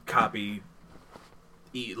do copy,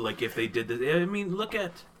 like if they did this, I mean, look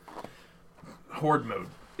at Horde mode.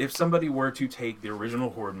 If somebody were to take the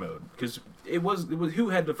original Horde mode, because it was who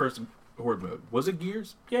had the first Horde mode? Was it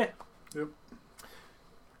Gears? Yeah. Yep.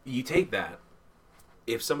 You take that.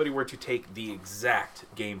 If somebody were to take the exact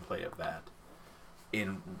gameplay of that,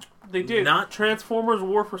 in They did. Not- Transformers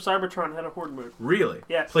War for Cybertron had a Horde mode. really,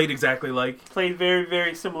 Yes. played exactly like. Played very,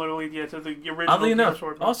 very similarly to the original Oddly Gears enough,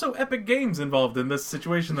 Horde mode. also Epic Games involved in this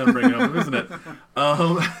situation that I'm bringing up, isn't it?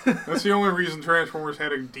 That's the only reason Transformers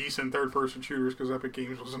had a decent third-person shooters because Epic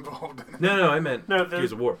Games was involved in it. No, I meant No,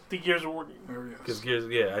 Gears of War. The Gears of War game. Oh, yes. Because Gears,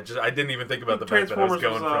 yeah, I didn't even think about the fact that I was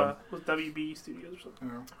Transformers going was WB Studios or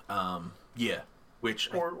something. Yeah. yeah,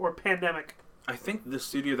 which Or Pandemic. I think the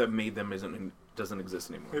studio that made them doesn't exist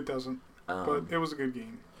anymore. It doesn't. But it was a good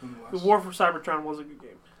game, nonetheless. The War for Cybertron was a good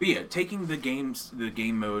game. But yeah, taking the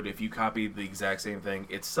game mode, if you copy the exact same thing,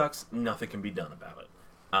 it sucks. Nothing can be done about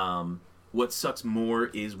it. What sucks more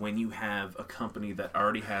is when you have a company that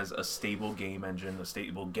already has a stable game engine, a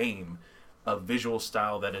stable game, a visual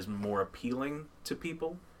style that is more appealing to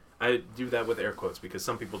people. I do that with air quotes because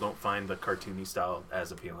some people don't find the cartoony style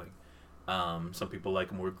as appealing. Some people like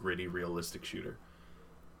a more gritty, realistic shooter.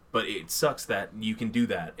 But it sucks that you can do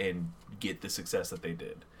that and get the success that they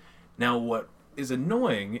did. Now, what is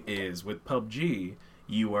annoying is with PUBG,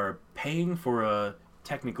 you are paying for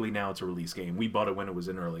technically now it's a release game. We bought it when it was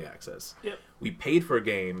in early access. Yep. We paid for a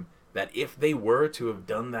game that if they were to have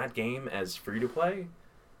done that game as free-to-play,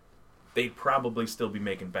 they'd probably still be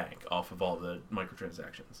making bank off of all the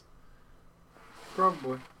microtransactions.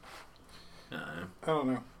 Probably. Uh, I don't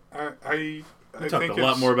know. I we talked a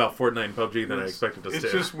lot more about Fortnite and PUBG than I expected us to.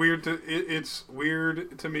 It's just weird it's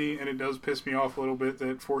weird to me, and it does piss me off a little bit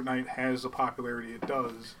that Fortnite has the popularity it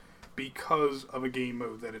does because of a game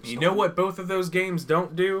mode that it's. You know what both of those games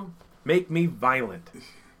don't do? Make me violent.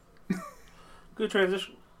 Good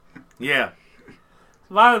transition. Yeah.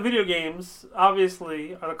 Violent video games,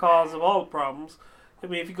 obviously, are the cause of all the problems. I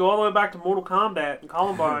mean, if you go all the way back to Mortal Kombat and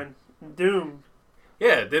Columbine and Doom,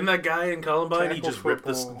 Yeah, didn't that guy in Columbine, he Tackle just ripped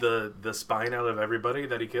football. the spine out of everybody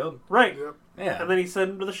that he killed? Right. Yep. Yeah. And then he sent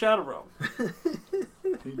him to the Shadow Realm.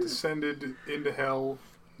 He descended into hell,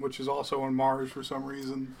 which is also on Mars for some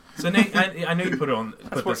reason. So Nate, I know you put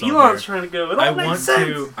That's where this on Elon's here. trying to go. It all makes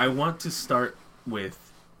sense. I want to start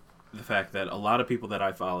with the fact that a lot of people that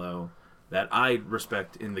I follow, that I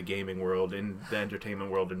respect in the gaming world, in the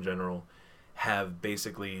entertainment world in general, have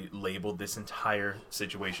basically labeled this entire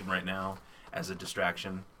situation right now as a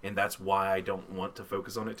distraction, and that's why I don't want to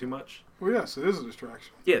focus on it too much. Well, yes, it is a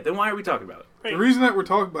distraction. Yeah, then why are we talking about it? Right. The reason that we're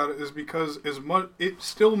talking about it is because as much it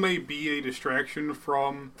still may be a distraction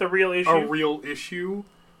from The real issue. a real issue,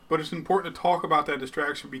 but it's important to talk about that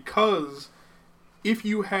distraction because if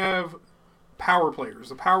you have power players,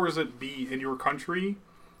 the powers that be in your country,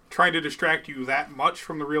 trying to distract you that much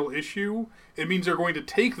from the real issue, it means they're going to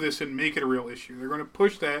take this and make it a real issue. They're going to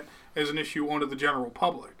push that as an issue onto the general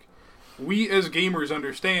public. We as gamers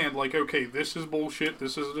understand, like, okay, this is bullshit,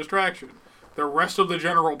 this is a distraction. The rest of the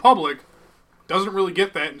general public doesn't really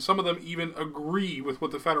get that, and some of them even agree with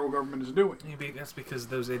what the federal government is doing. Maybe that's because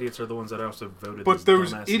those idiots are the ones that also voted. But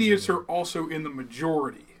those dumbasses idiots in. are also in the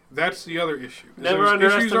majority. That's the other issue. Never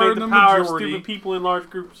Those issues are underestimate in the power of majority. stupid people in large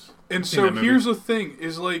groups. And Seen so that movie. here's the thing,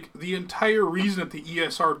 is like the entire reason that the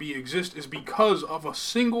ESRB exists is because of a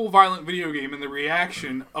single violent video game and the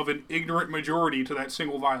reaction of an ignorant majority to that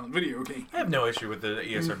single violent video game. I have no issue with the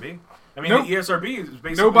ESRB. I mean, Nope. the ESRB is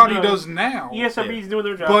basically Nobody does now. ESRB is doing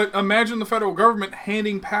their job. But imagine the federal government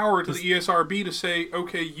handing power to the ESRB to say,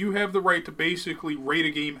 okay, you have the right to basically rate a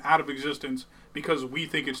game out of existence because we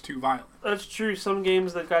think it's too violent. That's true. Some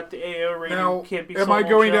games that got the AO rating Now, can't be am sold I on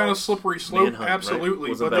going down a shelves. slippery slope? Manhunt, right? Absolutely.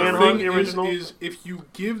 Wasn't But that the Manhunt, thing the original? is, if you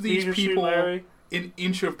give these Leisure Suit people Larry. an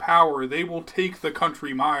inch of power, they will take the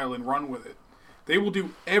country mile and run with it. They will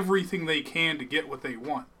do everything they can to get what they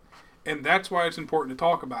want. And that's why it's important to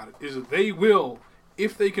talk about it, is that they will,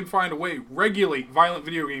 if they can find a way, regulate violent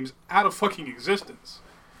video games out of fucking existence.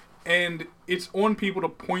 And it's on people to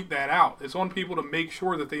point that out. It's on people to make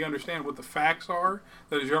sure that they understand what the facts are,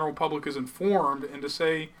 that the general public is informed, and to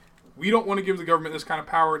say, we don't want to give the government this kind of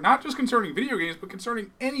power, not just concerning video games, but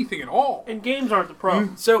concerning anything at all. And games aren't the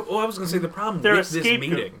problem. So, I was going to say the problem They're a with this scapegoat.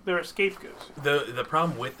 meeting. They're a scapegoat. The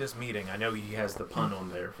problem with this meeting, I know he has the pun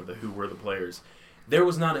on there for the who were the players. There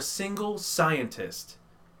was not a single scientist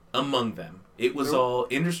among them. It was Nope. all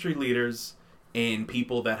industry leaders and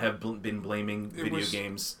people that have been blaming video was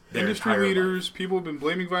games their Industry entire leaders, life. people have been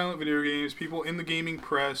blaming violent video games, people in the gaming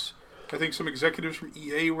press. I think some executives from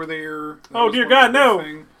EA were there. That Oh, was dear one of God, the no. big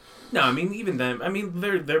thing. No, I mean even them. I mean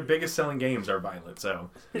their biggest selling games are violent. So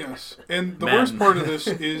Yes. And the Man. worst part of this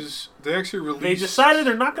is they actually released... They decided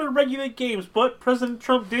they're not going to regulate games, but President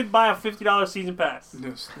Trump did buy a $50 season pass.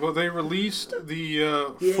 Yes. Well, they released the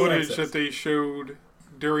EA footage access. that they showed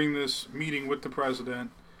during this meeting with the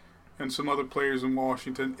president and some other players in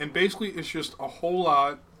Washington. And basically, it's just a whole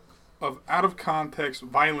lot of out-of-context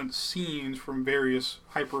violent scenes from various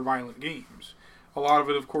hyper-violent games. A lot of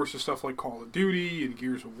it, of course, is stuff like Call of Duty and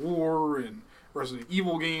Gears of War and Resident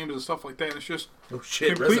Evil games and stuff like that. And it's just oh shit,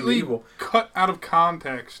 Resident completely Evil. cut out of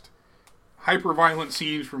context hyper-violent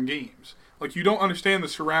scenes from games. Like, you don't understand the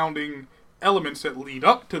surrounding elements that lead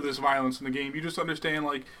up to this violence in the game. You just understand,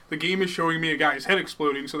 like, the game is showing me a guy's head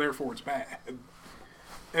exploding, so therefore it's bad.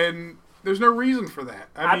 And there's no reason for that.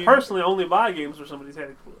 I mean, personally only buy games where somebody's head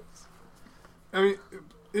explodes.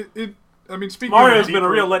 I mean, speaking Mario's of been a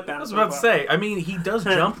real deeper- letdown. I was so about to far. say. I mean, he does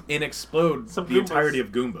jump and explode Some the Goombas. entirety of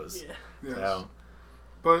Goombas. Yeah. Yes. So,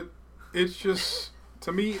 But it's just,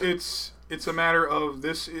 to me, it's a matter of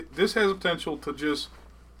this has the potential to just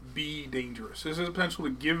be dangerous. This has the potential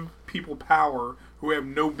to give people power who have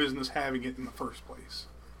no business having it in the first place.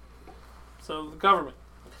 So the government.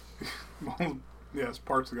 Well, yes,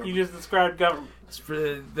 parts of the You government. just described government. it's for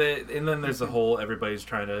and then there's the whole everybody's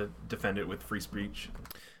trying to defend it with free speech.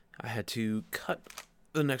 I had to cut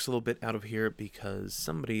the next little bit out of here because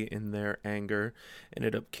somebody in their anger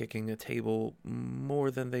ended up kicking a table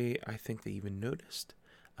more than I think they even noticed.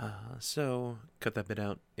 So cut that bit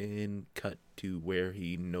out and cut to where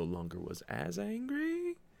he no longer was as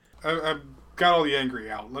angry. I've got all the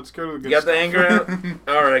angry out. Let's go to the good You got stuff. the anger out?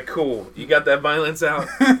 All right, cool. You got that violence out?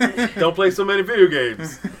 Don't play so many video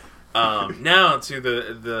games. Now to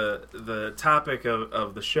the topic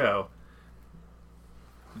of the show.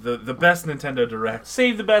 The best Nintendo Direct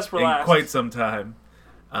Save the best for in last. quite some time.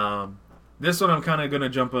 This one I'm kind of going to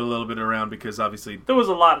jump a little bit around because obviously There was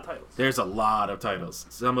a lot of titles. there's a lot of titles.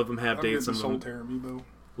 Some of them have I'm dates, getting some of them... Solitaire Amiibo.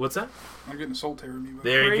 What's that? I'm getting Solitaire amiibo.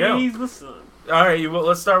 There you go. Praise the sun. All right, well,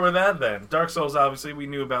 let's start with that then. Dark Souls, obviously, we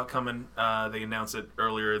knew about coming. They announced it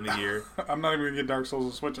earlier in the year. I'm not even gonna get Dark Souls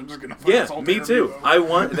on Switch. I'm just gonna find Yeah, Solitaire me too.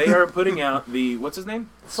 amiibo. They are putting out the, what's his name?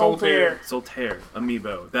 Solitaire. Solitaire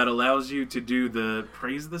amiibo that allows you to do the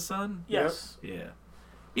Praise the Sun. Yes. Yeah,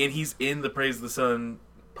 and he's in the Praise the Sun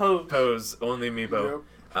Pose. on the amiibo.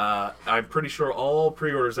 Yep. I'm pretty sure all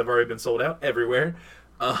pre-orders have already been sold out everywhere.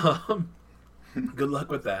 Good luck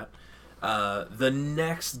with that. The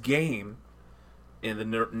next game in the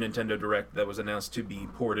Nintendo Direct that was announced to be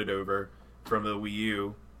ported over from the Wii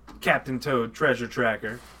U, Captain Toad Treasure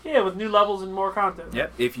Tracker. Yeah, with new levels and more content.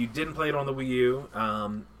 Yep. If you didn't play it on the Wii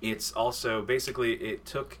U, it's also basically it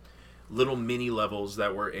took little mini levels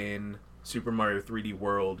that were in Super Mario 3D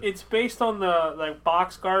World. It's based on the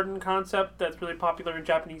box garden concept that's really popular in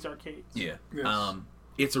Japanese arcades. Yeah. Yes.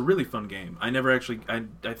 It's a really fun game. I never actually.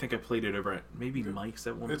 I think I played it over at maybe Mike's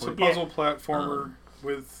at one It's a point. puzzle platformer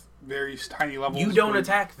with various tiny levels. You don't but-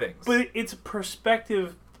 attack things. But it's a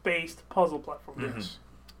perspective-based puzzle platform. Yes.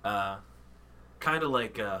 Kind of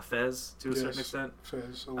like Fez to a certain Yes. extent.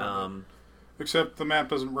 Fez. A little bit. Except the map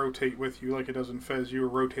doesn't rotate with you like it does in Fez. You were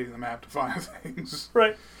rotating the map to find things.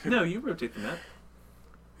 Right. No, you rotate the map.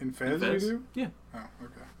 In Fez, Fez? you do? Yeah. Oh,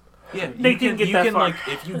 okay. Yeah, They didn't get you that can far. like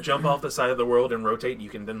if you jump off the side of the world and rotate, you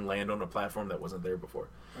can then land on a platform that wasn't there before.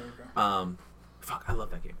 Okay. Fuck, I love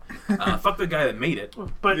that game. Fuck the guy that made it.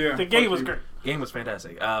 But Yeah, the game fuck was you. great. Game was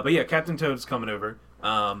fantastic. But yeah, Captain Toad's coming over.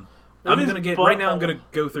 I'm is gonna get right now. I'm Butthole? gonna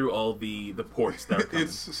go through all the ports that are coming.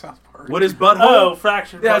 It's South Park. What is Butthole? Oh,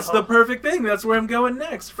 Fractured That's Butthole. the perfect thing. That's where I'm going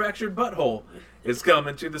next. Fractured Butthole is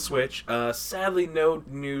coming to the Switch. Sadly, no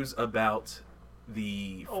news about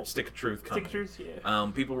the Stick of Truth coming. Stick of Truth,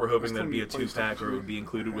 yeah. People were hoping I that'd be a still need 2-pack PlayStation or it would be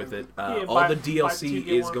included with it. Yeah, All buy- the buy DLC two,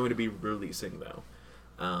 get is one. going to be releasing though.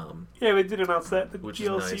 Yeah, they did announce that. The Which is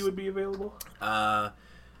DLC nice. would be available.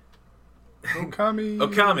 Okami.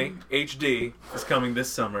 Okami HD is coming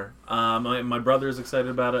this summer. My brother is excited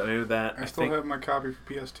about it. I know that. I still have my copy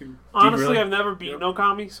for PS2. Honestly, really? I've never beaten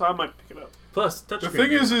Okami, so I might pick it up. Plus, touchscreen. The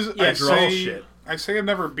thing is Yeah, I draw say shit. I say I've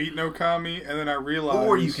never beaten Okami, and then I realized.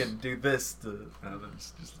 Or you can do this to.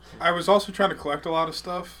 Just, I was also trying to collect a lot of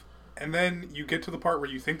stuff, and then you get to the part where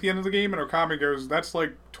you think the end of the game, and Okami goes, "That's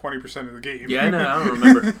like 20% of the game." yeah, I know. I don't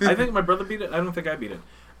remember. I think my brother beat it. I don't think I beat it.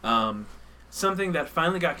 Something that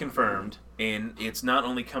finally got confirmed, and it's not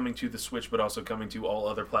only coming to the Switch, but also coming to all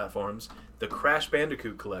other platforms. The Crash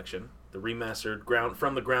Bandicoot collection, the remastered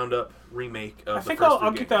from the ground up remake of I the think first I'll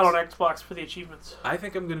three get that on games. Xbox for the achievements. I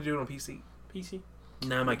think I'm gonna do it on PC. PC.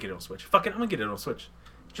 Nah, I might get it on Switch. Fuck it, I'm gonna get it on Switch.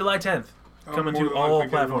 July 10th, Oh, coming more to than all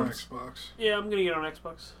likely get it on platforms. Xbox. Yeah, I'm gonna get it on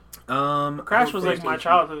Xbox. Crash Or was like my PlayStation.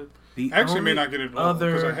 childhood. The Actually, I may only not get it at all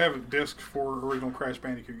because other- I have a disc for original Crash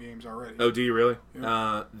Bandicoot games already. Oh, do you really?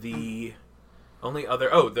 Yeah. The only other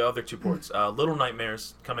the other two ports. Little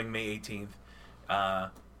Nightmares coming May 18th.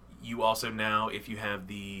 You also now, if you have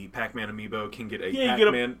the Pac-Man amiibo, can get a Yeah, you get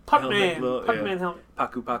a Pac-Man Puckman. helmet. Puckman helmet.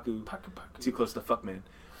 Paku Paku. Paku Paku. Too close to Fuckman.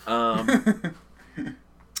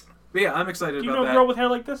 But yeah, I'm excited Do you about know a that. girl with hair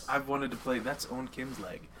like this? I've wanted to play. That's on Kim's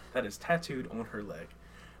leg. That is tattooed on her leg.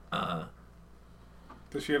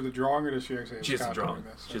 Does she have the drawing, or does she actually have She has the Scott drawing.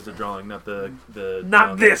 doing this? She has the drawing, not the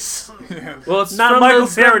Not this. Yes. Well, it's Not from Michael the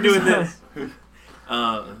Cera graphic doing design. this.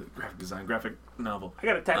 Graphic design, graphic novel. I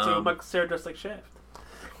got a tattoo of Um, Michael Cera dressed like Shaft.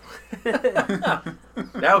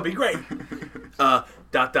 That would be great.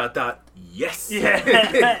 Yes.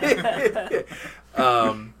 Yeah.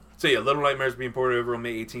 So yeah, Little Nightmares being ported over on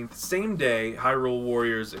May 18th. Same day, Hyrule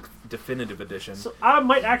Warriors Definitive Edition. So I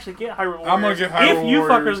might actually get Hyrule Warriors. I'm gonna get Hyrule if you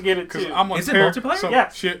Warriors fuckers get it too. I'm gonna Is it tear multiplayer? some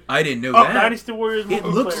Yes. shit. I didn't know Oh, that. Dynasty Warriors It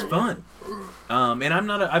looks multiplayer. fun. And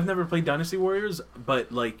I've never played Dynasty Warriors,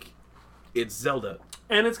 but like, it's Zelda.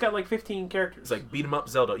 And it's got like 15 characters. It's like beat 'em up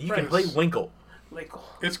Zelda. You can Right. play Winkle. Like,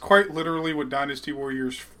 It's quite literally what Dynasty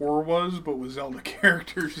Warriors 4 was, but with Zelda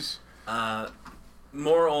characters.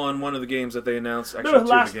 More on one of the games that they announced. Actually, no, two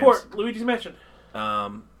last of the port, games. Luigi's Mansion.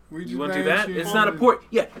 Luigi's You want to do that? Mansion. It's not a port.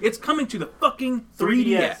 Yeah, it's coming to the fucking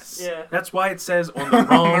 3DS. Yeah. That's why it says on the On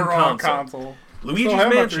wrong, the wrong console. console. Luigi's Still have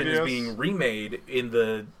my Mansion is 3DS. being remade in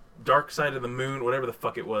the Dark Side of the Moon, whatever the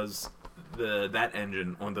fuck it was, that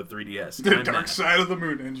engine on the 3DS. The I'm Dark mad. Side of the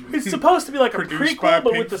Moon engine. It's supposed to be like a Produced by prequel,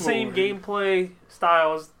 but Pink with the same Floyd. gameplay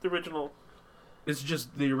style as the original. It's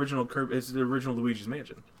just the original It's the original Luigi's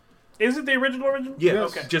Mansion. Is it the original? Yeah,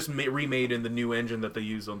 Yes. Okay. just remade in the new engine that they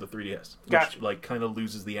use on the 3DS. Which, Gotcha. like, kind of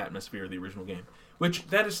loses the atmosphere of the original game. Which,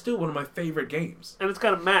 that is still one of my favorite games. And it's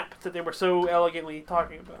got a map that they were so elegantly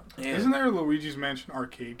talking about. Yeah. Isn't there a Luigi's Mansion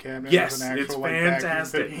arcade cabinet? Yes, with an actual, it's like,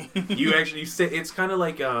 fantastic. vacuum You actually sit. It's kind of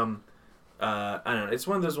like I don't know. It's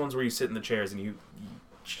one of those ones where you sit in the chairs and you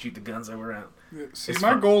shoot the guns around. Yeah, see, It's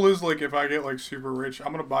my fun. goal is like if I get like super rich,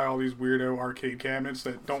 I'm gonna buy all these weirdo arcade cabinets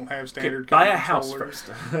that don't have standard. Buy a controllers. house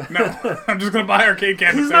first. No, I'm just gonna buy arcade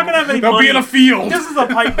cabinets. He's not gonna have any They'll money. be in a field. This is a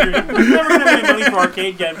pipe dream. He's never gonna have any money for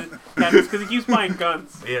arcade cabinets because he keeps buying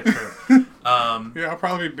guns. Yeah, true. Yeah, I'll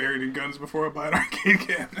probably be buried in guns before I buy an arcade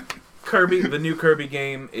cabinet. Kirby, the new Kirby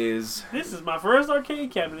game is... This is my first arcade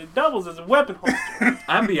cabinet. It doubles as a weapon holster.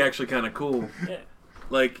 That'd be actually kind of cool. Yeah.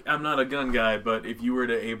 Like, I'm not a gun guy, but if you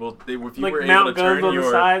were able Like were able to mount guns turn on your... the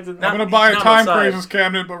sides and I'm gonna buy a not time outside. crisis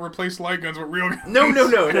cabinet, but replace light guns with real guns. No.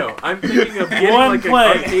 I'm thinking of getting one like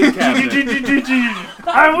play. an arcade cabinet.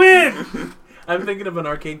 I win. I'm thinking of an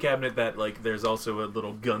arcade cabinet that, like, there's also a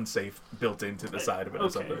little gun safe built into the side of it or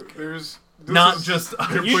Okay. something. There's Not is just...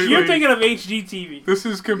 You're thinking of HGTV. This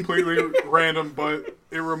is completely random, but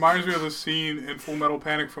it reminds me of the scene in Full Metal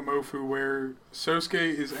Panic from Ofu where Sosuke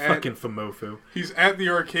is Fucking Famofu. he's at the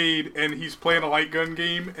arcade and he's playing a light gun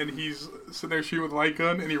game and he's sitting there shooting with a light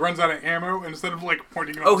gun and he runs out of ammo and instead of like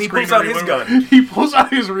pointing it on Oh, the he screen pulls out to his reload, gun. He pulls out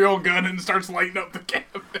his real gun and starts lighting up the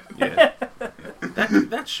cabinet. Yeah.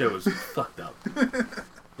 That show is fucked up.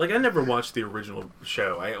 Like, I never watched the original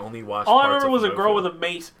show. I only watched All I parts remember of was a girl Famofu. with a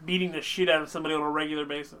mace beating the shit out of somebody on a regular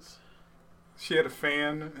basis. She had a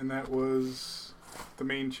fan and that was the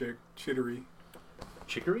main chick, Chidori.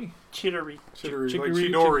 Chicory? Chittery. Chidori, like Chidori,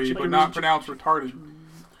 Chidori, Chidori. but not pronounced retarded.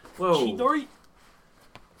 Whoa. Chidori.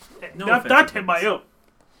 No Not offense, that Mayo.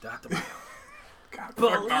 God, fuck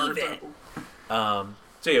Believe Naruto. it.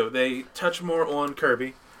 So, yeah, they touch more on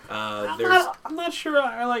Kirby. I'm not sure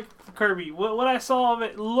I like Kirby. What I saw of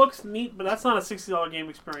it looks neat, but that's not a $60 game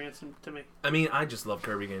experience to me. I mean, I just love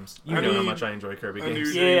Kirby games. You I know how need much I enjoy Kirby A new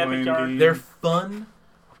games. Yeah, Dreamland Epic Yard. game. They're fun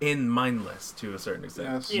and mindless to a certain extent.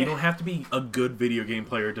 Yes. You Yeah. don't have to be a good video game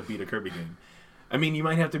player to beat a Kirby game. I mean, you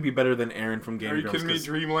might have to be better than Aaron from Game Are you Grumps. kidding me? 'Cause-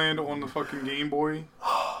 Dreamland on the fucking Game Boy?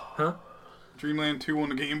 Huh? Dreamland 2 on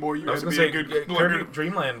the Game Boy? You I was have to gonna be say, a good Kirby player.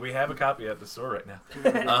 Dreamland. We have a copy at the store right now.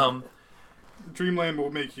 Dreamland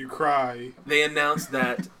will make you cry. They announced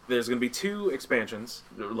that there's going to be 2 expansions,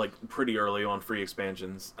 like pretty early on, free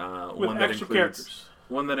expansions. With One that extra includes characters.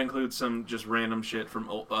 one that includes some just random shit from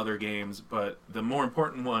other games, but the more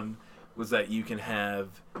important one was that you can have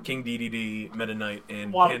King DDD, Meta Knight,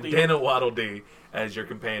 and Waddle Dee. Bandana Waddle Dee as your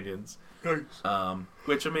companions. Nice.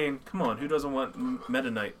 Which, I mean, come on, who doesn't want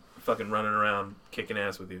Meta Knight fucking running around kicking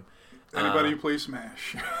ass with you? Anybody who plays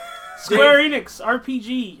Smash. Square Enix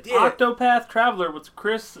RPG Yeah. Octopath Traveler, which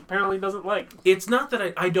Chris apparently doesn't like. It's not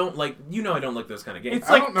that I don't like, I don't like those kind of games. It's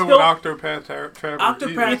I like don't know tilt- what Octopath Traveler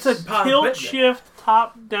Octopath- is. It's a Pop- tilt bet- shift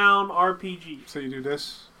top-down RPG. So you do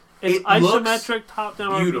this? It's It looks isometric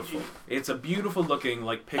top-down beautiful. RPG. It's a beautiful looking,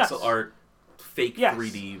 like, pixel Yes. art, fake Yes.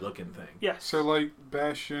 3D looking thing. Yes. So like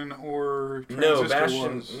Bastion or No, Transistor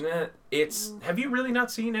Bastion. was. Nah, it's. Have you really not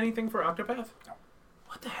seen anything for Octopath? No.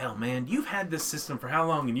 What the hell, man? You've had this system for how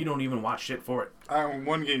long, and you don't even watch shit for it? I own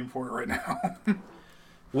one game for it right now.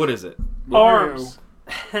 What is it? Arms.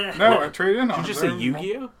 No, I traded in Did on you it. just say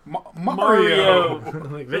Yu-Gi-Oh? Mario.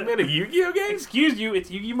 Like, they made a Yu-Gi-Oh game? Excuse you,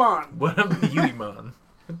 it's Yu-Gi-Mon. What about Yu-Gi-Mon?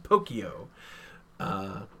 Pokio.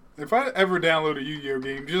 If I ever download a Yu-Gi-Oh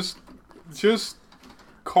game, just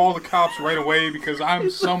call the cops right away because I'm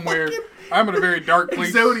somewhere. I'm in a very dark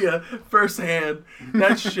place. Exodia, firsthand.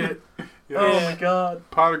 That shit. Yes. Oh my god.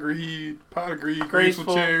 Pot of Greed, Graceful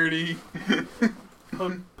Graceful. Charity.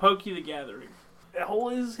 Pokey the Gathering. That hole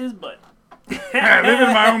is his butt. I live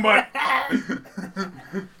in my own butt.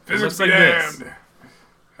 Physics looks be like this. damned.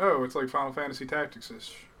 Oh, it's like Final Fantasy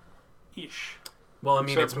Tactics-ish. Ish. Well, I mean,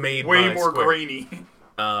 Except it's made way by more Square. grainy.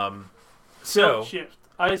 So, Tilt shift.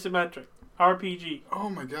 Isometric. RPG. Oh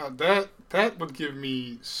my god, that would give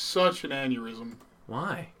me such an aneurysm.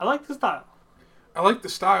 why? I like the style. I like the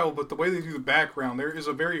style, but the way they do the background, there is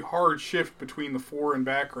a very hard shift between the fore and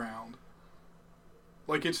background.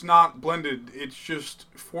 Like, it's not blended. It's just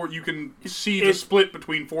you can see the it's- split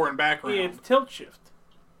between fore and background. Yeah, it's tilt shift.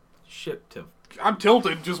 Shit, too. I'm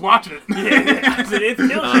tilted just watching it. I said, it's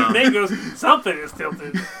tilt shift. Then he goes, something is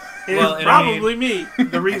tilted. It's Well, and probably me.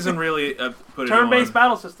 The reason really put it Turn-based on...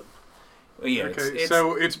 battle system. Yeah, Okay,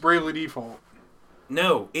 so it's Bravely Default.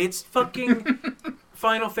 No, it's fucking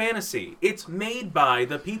Final Fantasy. It's made by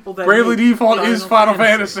the people that Bravely make Default is Final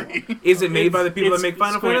Fantasy. Is it made by the people It's that make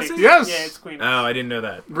Final Square Enix. Fantasy? Yes! Yeah, it's Queen. Oh, I didn't know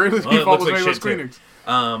that. Bravely Well, it Default looks was like made by shit, Square too.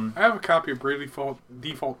 Enix. Um, I have a copy of Bravely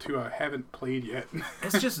Default 2 I haven't played yet.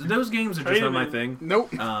 it's just those games are just Trade not my them thing.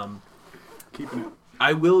 Nope. Um, Keeping it.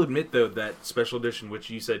 I will admit though that special edition, which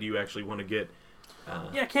you said you actually want to get,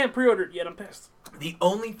 Yeah, I can't pre-order it yet. I'm pissed. The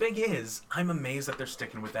only thing is, I'm amazed that they're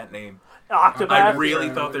sticking with that name. Octopath. I really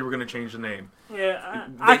thought they were going to change the name. Yeah, That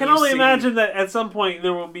I can you only see- imagine that at some point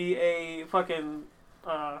there will be a fucking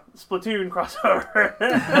Splatoon crossover.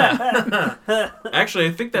 Actually,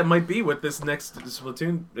 I think that might be what this next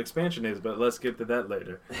Splatoon expansion is, but let's get to that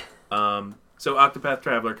later. So Octopath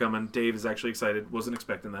Traveler coming. Dave is actually excited. Wasn't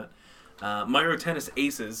expecting that. Mario Tennis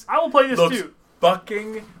Aces I will play this looks too.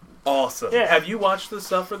 fucking awesome. Yeah. Have you watched the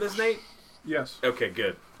stuff for this, Nate? Yes. Okay,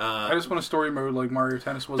 good. I just want a story mode like Mario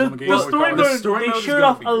Tennis was The, on the Game the Boy story Color. The mode story they mode is showed gonna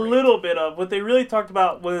off be a great. little bit of. What they really talked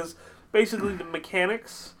about was basically the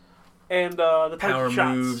mechanics and the type Power of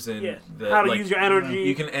shots. moves and yeah. the, how to like, use your energy.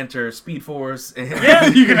 You can enter Speed Force. And, Yeah,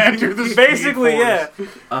 You can enter the Speed basically, yeah. Force.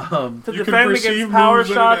 To You can defend perceive against power moves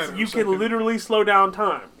in a shots, you nanosecond. can literally slow down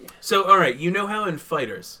time. So, all right, you know how in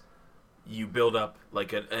fighters you build up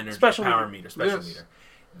like an energy Special power meter. meter, special Yes. meter.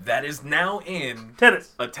 That is now in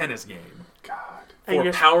Tennis. a tennis game God. And for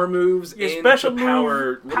your- power moves. your and special to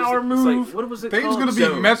power move, power what is it? It's move. like, what was it Thing's called? gonna be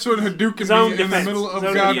Zone. Metsu and Hadouken Zone in the defense. middle of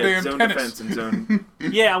Zone- goddamn zone tennis. defense and zone.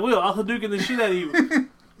 Yeah, I will. I'll Hadouken the shit out of you.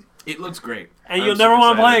 It looks great, And I'm you'll never super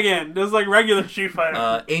want to play excited. again. There's like regular Street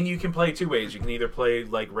Fighter. And you can play two ways. You can either play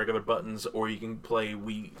like regular buttons, or you can play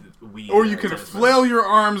Wii. Or you can tennis flail your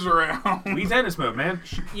arms around. mode. Wii tennis mode, man.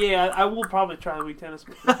 Yeah, I will probably try Wii Tennis.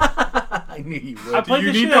 I knew you would. I Do played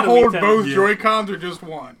you the need shit to out of hold Wii Tennis. both Yeah. Joy-Cons or just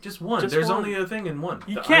one? Just one. Just There's one. only a thing in one.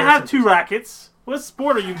 You The can't iris have and- two rackets. What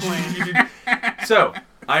sport are you playing? So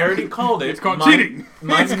I already called it. It's called my, cheating.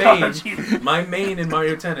 My It's main, called cheating. my main in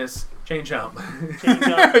Mario Tennis, Chain Chomp.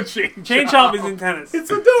 Chain Chomp is in tennis. It's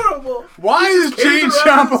adorable. Why is Chain Kids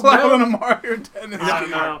Chomp around allowed his in a Mario Tennis? I don't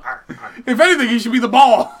know. If anything, he should be the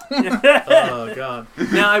ball. Oh god.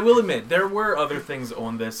 Now I will admit there were other things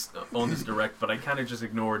on this direct, but I kind of just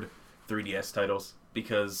ignored 3DS titles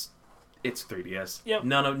because it's 3DS. Yep.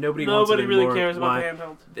 Nobody wants it Nobody really anymore. cares about Why? the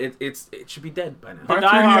handheld. It should be dead by now. My The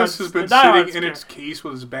 3DS diehards- has been the diehards sitting in care. its case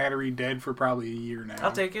with its battery dead for probably a year now.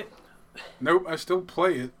 I'll take it. Nope, I still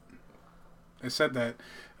play it. I said that.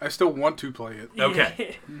 I still want to play it.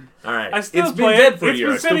 Okay. All right. I still it's been play dead it. for a It's year.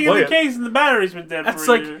 been I still sitting in play the it. case and the battery's been dead That's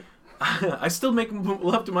for like- a year. I still make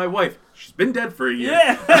love to my wife. She's been dead for a year.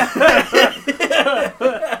 Yeah.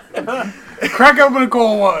 Crack open a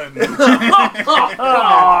cold one.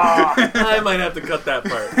 I might have to cut that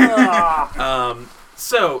part.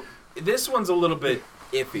 So this one's a little bit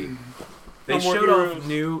iffy. They No More showed off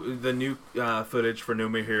Heroes. the new footage for No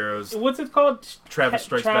More Heroes. What's it called? Travis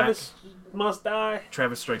Strikes Travis Must Die. Back.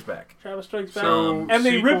 Travis Strikes Back. Travis Strikes Back. So, and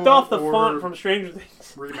they sequel ripped off the or font from Stranger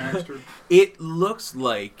Things. Remastered. It looks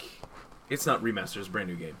like it's not remastered. It's a brand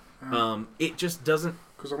new game. It just doesn't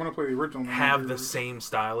Because I want to play the original. have the same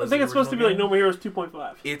style I as think the it's supposed to be original like game. No More Heroes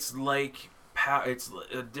 2.5. It's like it's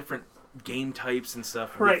different game types and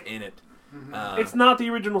stuff Right. within it. It's not the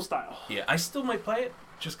original style. Yeah, I still might play it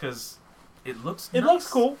just because it looks. It nice looks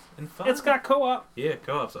cool. and fun. It's got co-op. Yeah,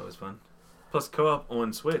 co-op's always fun. Plus co-op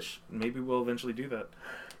on Switch. Maybe we'll eventually do that.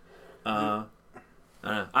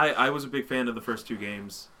 I was a big fan of the first two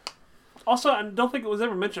games. Also, I don't think it was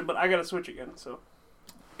ever mentioned, but I got to Switch again. So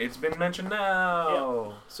It's been mentioned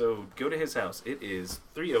now. So go to his house. It is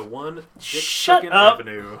 301 Dick Shut Suckin' up.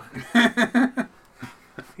 Avenue.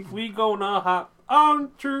 we gonna hop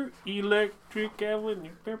on True Electric Avenue.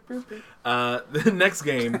 The next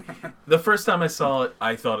game, the first time I saw it,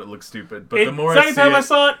 I thought it looked stupid. But the more second I see time it, I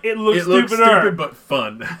saw it, it looked it looks stupider. stupid but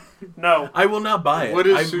fun. No. I will not buy it. What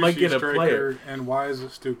is I Sushi might get a player. Striker and why is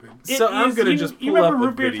it stupid? So It I'm is- gonna you- just You pull remember up a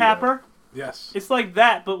Root Beer video. Tapper? Yes. It's like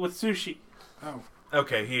that, but with sushi. Oh.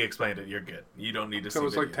 Okay, he explained it. You're good. You don't need to see So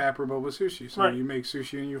it's like video. Tapper but with sushi. So Right. you make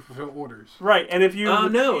sushi and you fulfill orders. Right, and if you... Oh,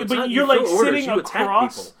 no, it's but not you're you like fill orders, sitting you attack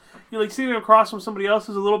across... people. You're like sitting across from somebody else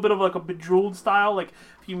who's a little bit of like a Bejeweled style. Like,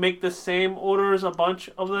 if you make the same orders, a bunch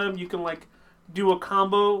of them, you can like do a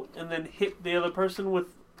combo and then hit the other person with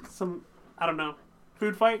some, I don't know,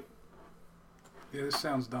 food fight. Yeah, this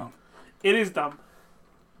sounds dumb. It is dumb.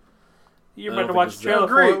 You're I about don't to think watch it's the trailer that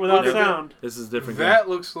for great. it without Look at sound. This is a different. That Game.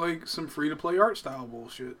 looks like some free-to-play art style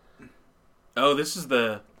bullshit. Oh, this is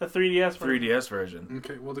the The 3DS version. 3DS version.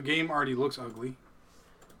 Okay, well the game already looks ugly.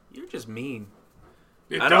 You're just mean.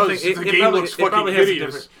 It I don't does. think The it game probably, looks it fucking probably has a hideous.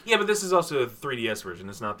 different. Yeah, but this is also a 3DS version.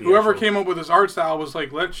 It's not the. Whoever actual- came up with this art style was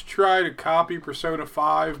like, let's try to copy Persona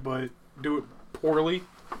 5, but do it poorly.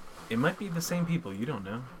 It might be the same people. You don't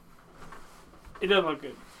know. It does look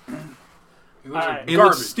good. It looks Alright. like It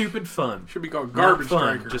garbage. looks stupid fun. Should be called Not Garbage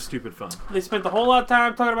fun, Striker. just stupid fun. They spent a whole lot of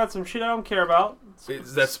time talking about some shit I don't care about.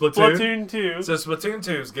 Is that Splatoon? Splatoon 2. So Splatoon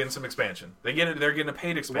 2 is getting some expansion. They're getting a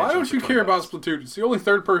paid expansion. Why don't for you care $20. about Splatoon? It's the only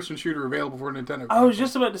third-person shooter available for Nintendo. I was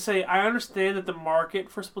just about to say, I understand that the market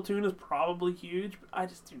for Splatoon is probably huge, but I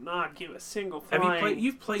just do not give a single Have flying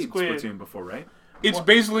you've played squid. Splatoon before, right? It's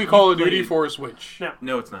basically Call of Duty played- for a Switch. No.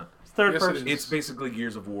 No, it's not. It's third Yes, it person. is. It's basically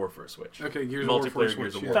Gears of War for a Switch. Okay, Gears of War for a Multiplayer Switch.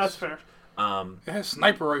 Gears of Yes. War. That's fair. It has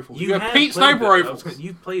sniper rifles. You have have paint played sniper rifles.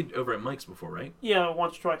 You've played over at Mike's before, right? Yeah,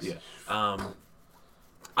 once, twice. Yeah.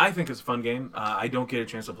 I think it's a fun game. I don't get a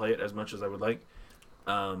chance to play it as much as I would like.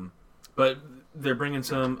 But they're bringing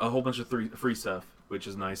a whole bunch of free stuff, which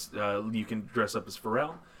is nice. You can dress up as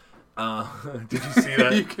Pharrell. Did you see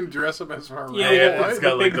that? You can dress up as Pharrell. Yeah, It's the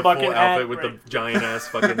got like big the bucket full hat, outfit with right. the giant ass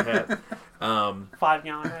fucking hat.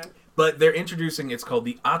 5-gallon hat. But they're introducing, it's called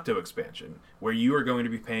the Octo expansion, where you are going to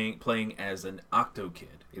be playing as an Octo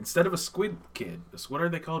Kid instead of a Squid Kid. What are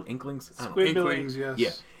they called? Inklings? I don't know. Squid- Inklings, yes. Yeah,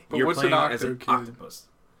 But you're what's playing an as an Octo Kid? octopus.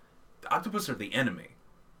 The octopus are the enemy.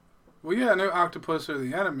 Well, yeah, no octopus are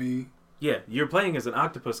the enemy. Yeah, you're playing as an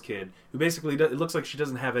octopus kid who basically it looks like she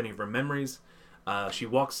doesn't have any of her memories. She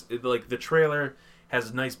walks like the trailer has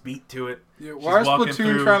a nice beat to it. Yeah, why is walking Splatoon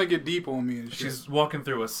through- trying to get deep on me and shit? She's walking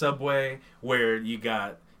through a subway where you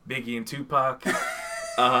got Biggie and Tupac.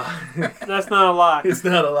 That's not a lie. It's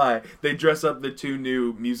not a lie. They dress up the two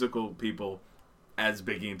new musical people as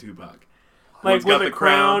Biggie and Tupac. Like One's with got a the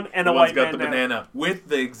crown and a one's white got the bandana. banana with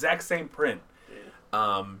the exact same print.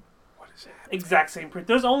 What is that? Exact same print.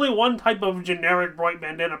 There's only one type of generic bright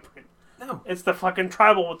bandana print. No, It's the fucking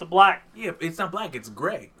tribal with the black. yeah, it's not black. It's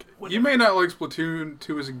gray. You may not like Splatoon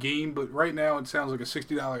 2 as a game, but right now it sounds like a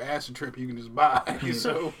 $60 acid trip you can just buy.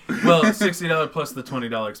 So Well, $60 plus the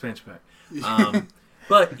 $20 expansion pack.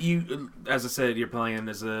 But you, as I said, you're playing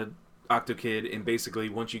as a Octo Kid, and basically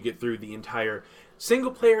once you get through the entire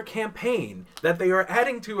single-player campaign that they are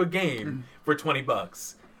adding to a game for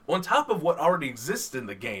 $20, on top of what already exists in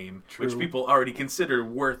the game, which True. people already consider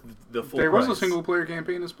worth the full there price. was a single player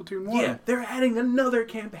campaign in Splatoon 1. Yeah, they're adding another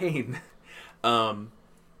campaign.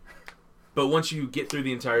 But once you get through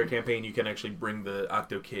the entire campaign, you can actually bring the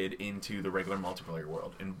Octo Kid into the regular multiplayer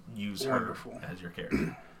world and use Wonderful. her as your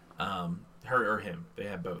character. Her or him. They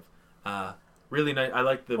have both. Really nice. I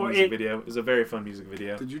like the Or music it- video. It was a very fun music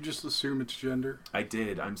video. Did you just assume it's gender? I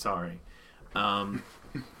did. I'm sorry.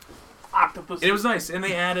 Octopus. It was nice, and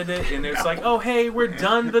they added it, and it's like, oh, hey, we're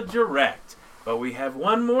done the direct, but we have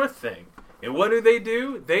one more thing. And what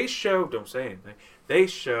do? They show, don't say anything, they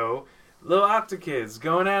show little Octokids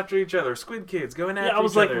going after each other, Squid Kids going after each other. I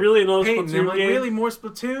was like, really another painting. Splatoon I'm like, game? really more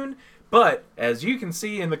Splatoon? But, as you can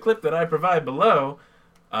see in the clip that I provide below,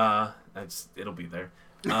 it'll be there.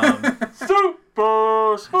 Super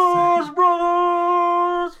Smash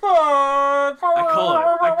Brothers 5! I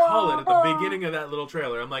call it at the beginning of that little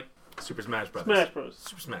trailer. I'm like, Super Smash Brothers. Smash Bros.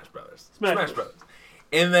 Super Smash Brothers. Smash Smash Brothers.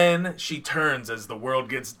 And then she turns as the world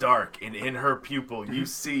gets dark, and in her pupil you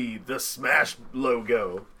see the Smash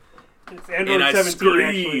logo. It's And Android I 17,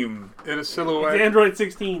 actually. scream. In a It's silhouette. Android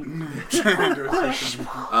 16.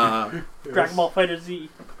 Uh, Dragon Ball Fighter Z.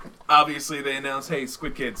 obviously, they announce, hey,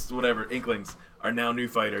 Squid Kids, whatever, Inklings, are now new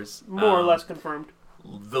fighters. More or less confirmed.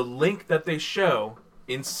 The link that they show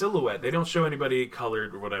in silhouette, they don't show anybody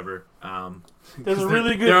colored or whatever. There's a there-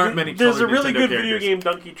 really good. there aren't many There's a colored really Nintendo good video characters. game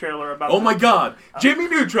donkey trailer about. Oh my god! Jimmy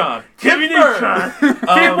Neutron! Jimmy Kim Burr! Neutron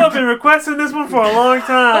came up and requested this one for a long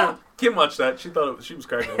time. Kim watched that. She thought she was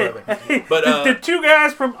cracking laughing. But the two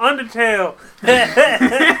guys from Undertale.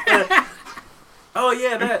 oh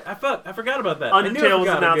yeah, that I forgot about that. Undertale I knew I was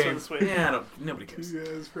forgot a announced game. for the Switch. Yeah, nobody cares.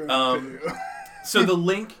 Yes, So the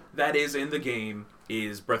link that is in the game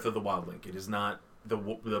is Breath of the Wild link. It is not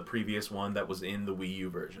the previous one that was in the Wii U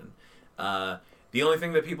version. The only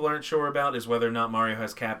thing that people aren't sure about is whether or not Mario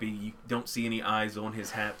has Cappy. You don't see any eyes on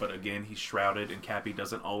his hat, but again, he's shrouded, and Cappy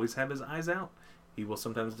doesn't always have his eyes out. He will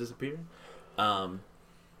sometimes disappear. And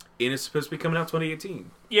it's supposed to be coming out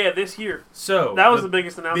 2018. Yeah, this year. So That was the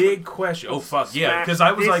biggest announcement. big question. Oh fuck yeah! Smash Because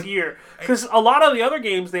I was this like, year. Because a lot of the other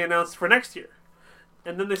games they announced for next year,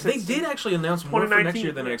 and then they said they did actually announce more for next 2019,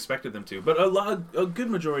 year than I yeah. expected them to. But a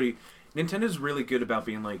good majority, Nintendo's really good about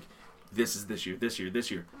being like, this is this year, this year,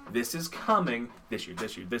 this year. This is coming this year,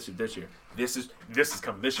 this year, this year, this year. This is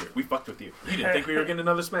coming this year. We fucked with you. You didn't think we were getting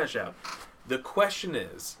another Smash out. The question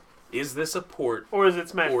is this a port or is it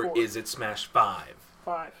Smash or 4? is it Smash 5?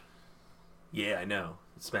 5? Yeah, I know.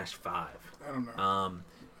 It's Smash 5. I don't know.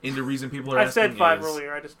 And the reason people are I asking said 5 is,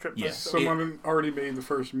 earlier. I just tripped Yes. myself. Someone already made the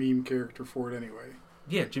first meme character for it anyway.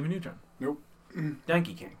 Yeah, Jimmy Neutron. Nope.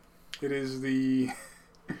 Donkey King. It is the...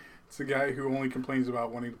 It's the guy who only complains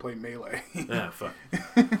about wanting to play Melee. Ah, fuck.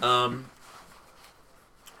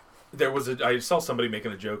 I saw somebody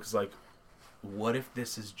making a joke. It's like, what if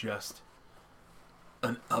this is just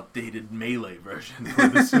an updated Melee version for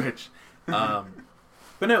the Switch?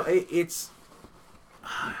 But no, it's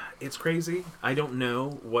crazy. I don't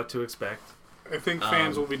know what to expect. I think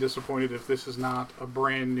fans will be disappointed if this is not a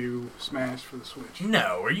brand new Smash for the Switch.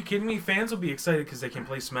 No, are you kidding me? Fans will be excited because they can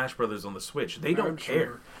play Smash Brothers on the Switch. They don't I'm care.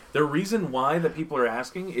 sure. The reason why that people are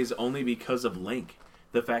asking is only because of Link.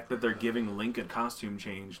 The fact that they're giving Link a costume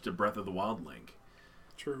change to Breath of the Wild Link.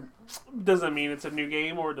 True. Does that mean it's a new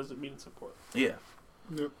game, or does it mean it's support? Yeah.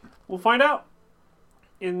 Yep. We'll find out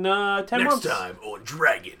in 10 months. Next time on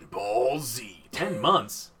Dragon Ball Z. 10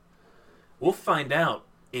 months? We'll find out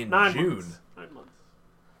in 9 June. months. 9 months.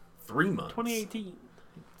 3 months. 2018.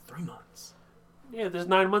 3 months. Yeah, there's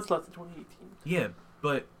 9 months left in 2018. Yeah,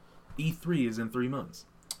 but E3 is in 3 months.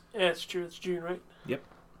 Yeah, it's true. It's June, right? Yep.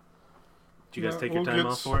 Did you guys Yeah, take your we'll time get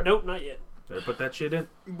off for it? Nope, not yet. Better put that shit in.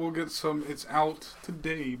 We'll get some it's out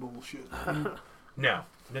today bullshit. No,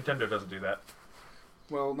 Nintendo doesn't do that.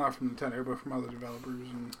 Well, not from Nintendo, but from other developers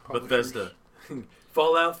and publishers. Bethesda.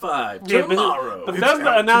 Fallout 5 Yeah, tomorrow. But It's Bethesda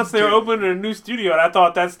out announced they were today. opening a new studio, and I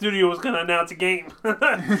thought that studio was going to announce a game.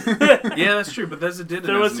 Yeah, that's true. Bethesda did.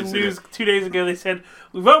 There announce was a new some studio. news 2 days ago. They said,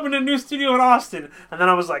 we've opened a new studio in Austin. And then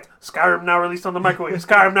I was like, Skyrim now released on the microwave.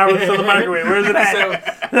 Skyrim now released on the microwave. Where's it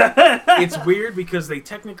at? It's weird because they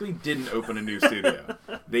technically didn't open a new studio.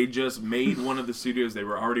 They just made one of the studios they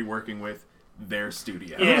were already working with their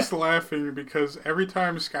studio. I'm Yeah. just laughing because every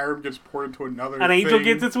time Skyrim gets ported to another An angel thing,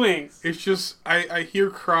 gets its wings. it's just I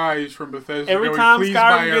hear cries from Bethesda Every going, time "Please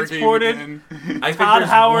Skyrim buy our gets game ported, again." I think Todd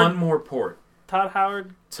there's Howard- one more port Todd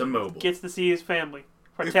Howard to mobile. gets to see his family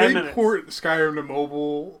for If 10 they minutes. port Skyrim to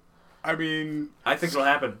mobile, I mean, I think it'll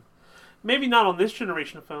happen. Maybe not on this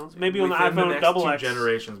generation of phones. Maybe on the Within iPhone next Double two X.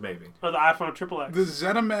 generations, maybe. Or the iPhone Triple X. the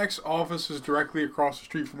ZeniMax office is directly across the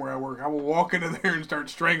street from where I work. I will walk into there and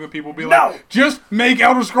start strangling people. Be No! like, "Just make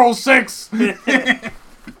Elder Scrolls 6."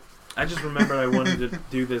 I just remembered I wanted to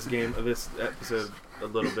do this episode a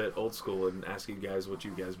little bit old school and ask you guys what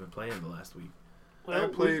you guys have been playing the last week. I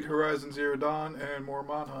played Horizon Zero Dawn and more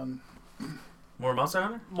Monhan. More Monster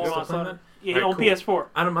Hunter? More Still Monster playing Hunter. that? Yeah, Alright, on cool. PS4.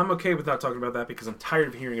 I'm okay with not talking about that because I'm tired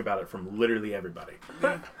of hearing about it from literally everybody.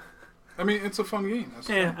 I mean, it's a fun game. That's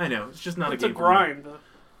Yeah, I know. It's just not It's a a game for me. grind.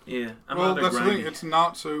 Yeah, I'm well, not a that's the grindy. thing. It's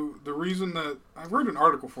not so. The reason that I wrote an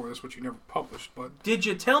article for this, which you never published, but Did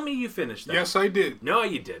you tell me you finished that? yes, I did. No,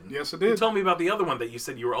 you didn't. Yes, I You did. told me about the other one that you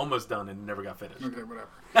said you were almost done and never got finished. Okay, whatever.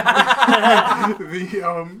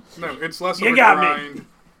 No, it's less of You a got me. grind.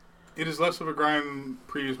 It is less of a grind than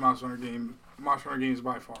previous Monster Hunter games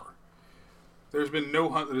by far. There's been no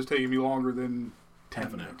hunt that has taken me longer than 10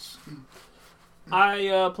 Half an hour. minutes.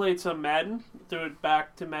 I played some Madden. Threw it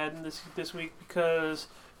back to Madden this week because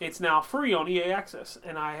it's now free on EA Access,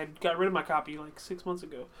 and I had got rid of my copy like 6 months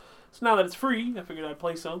ago. So now that it's free, I figured I'd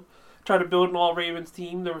play some. Tried to build an all Ravens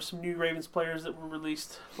team. There were some new Ravens players that were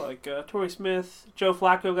released, like Torrey Smith. Joe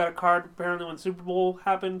Flacco got a card apparently when Super Bowl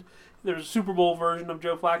happened. There was a Super Bowl version of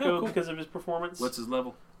Joe Flacco Oh, cool. because of his performance. What's his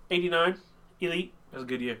level? 89, elite. That's a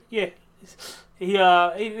good year. Yeah. He they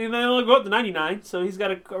only go up to 99, so he's got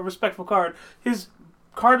a respectful card. His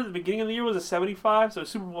card at the beginning of the year was a 75, so a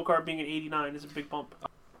Super Bowl card being an 89 is a big bump.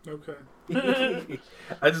 Okay.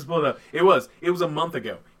 I just pulled it up. It was a month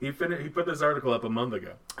ago. He put this article up a month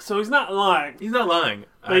ago. So he's not lying, He's not lying.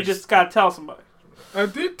 but you just gotta tell somebody. I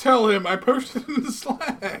did tell him. I posted it in the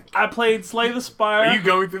Slack. I played Slay the Spire. Are you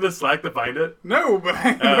going through the Slack to find it? No, but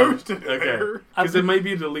I posted it there. Okay. Because it might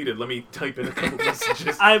be deleted. Let me type in a couple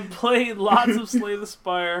messages. I played lots of Slay the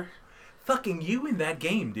Spire. Fucking you in that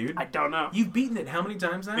game, dude. I don't know. You've beaten it how many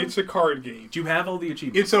times now? It's a card game. Do you have all the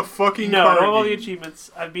achievements? It's a fucking No, I card don't have all the game.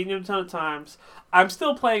 achievements. I've beaten it a ton of times. I'm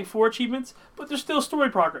still playing 4 achievements, but there's still story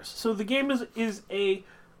progress. So the game is a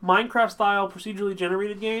Minecraft-style procedurally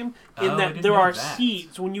generated game in Oh, I that didn't there know are that.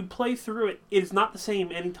 seeds. When you play through it, it's not the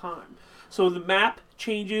same any time. So the map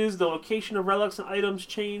changes, the location of relics and items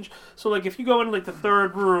change. So like if you go in like the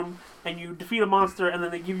 3rd room and you defeat a monster and then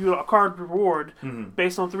they give you a card reward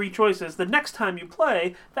based on 3 choices, the next time you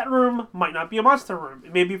play, that room might not be a monster room.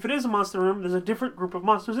 Maybe if it is a monster room, there's a different group of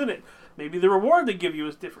monsters in it. Maybe the reward they give you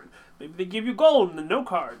is different. Maybe they give you gold and then no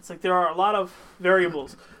cards. Like there are a lot of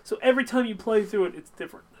variables. So every time you play through it, it's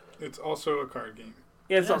different. It's also a card game.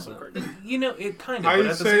 Yeah, it's also a card game. You know, it kind of, but I at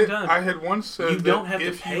the same said time. I had once said you that don't have to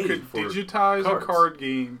if pay you could for digitize cards. a card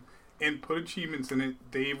game and put achievements in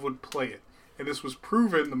it, Dave would play it. And this was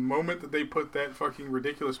proven the moment that they put that fucking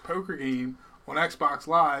ridiculous poker game on Xbox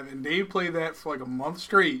Live, and Dave played that for like a month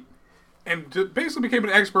straight, and basically became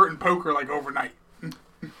an expert in poker like overnight.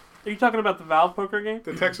 Are you talking about the Valve poker game?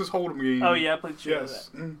 The Texas Hold'em game. Oh yeah, I played the shit out of Yes.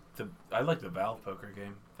 that. I like the Valve poker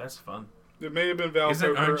game. That's fun. It may have been Valve Is it,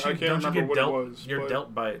 Poker. aren't you, I can't don't remember you get what dealt? it was. You're but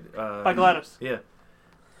dealt by. By GLaDOS. Yeah.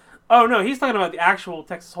 Oh no, he's talking about the actual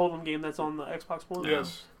Texas Hold'em game that's on the Xbox One.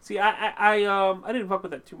 Yes. See, I didn't fuck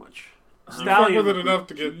with that too much. You fuck with it enough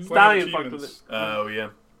to get Stallion platinum fucked with achievements. it. Oh yeah.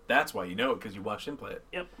 That's why you know it because you watched him play it.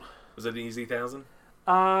 Yep. Was it an easy 1,000?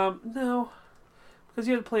 No, because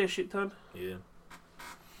you had to play a shit ton. Yeah.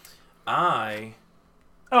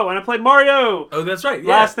 Oh, and I played Mario. Oh, that's right. Yeah.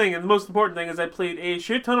 Last thing, and the most important thing, is I played a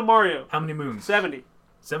shit ton of Mario. How many moons? 70.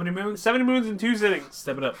 70 moons? 70 moons in 2 sittings.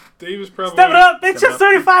 Step it up. Dave is probably. Step it up! It's Step just it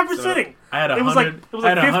up. 35 per Step it up. sitting. I had It was like- 100. it was I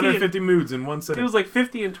had like 50 150 moods in one It sitting. was like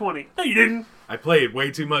 50 and 20. No, you didn't. I played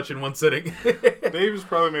way too much in one sitting. Dave has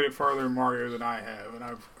probably made it farther in Mario than I have, and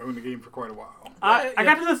I've owned the game for quite a while. I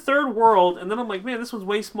got to the third world, and then I'm like, man, this one's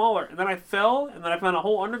way smaller. And then I fell, and then I found a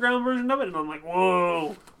whole underground version of it, and I'm like,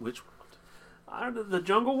 whoa. Which I don't know, the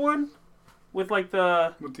jungle one? With like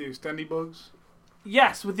the... With the extendy bugs?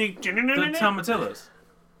 Yes, with the... the Tomatillos.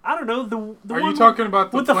 I don't know, the Are one you talking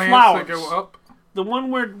about the with the plants flowers. that go up? The one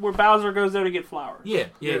where Bowser goes there to get flowers. Yeah.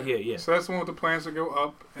 So that's the one with the plants that go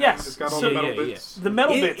up. And Yes. It's got all So- the metal yeah, yeah. bits. The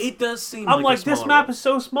metal bits. It does seem I'm like, a this smaller map one. is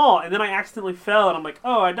so small. And then I accidentally fell, and I'm like,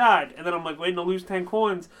 oh, I died. And then I'm like, waiting to lose 10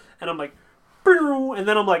 coins. And I'm like, "Brrr," and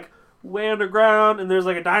then I'm like, way underground, and there's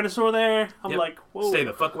like a dinosaur there. I'm Yep. like, whoa. Stay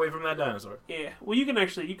the fuck away from that dinosaur. Yeah. Well, you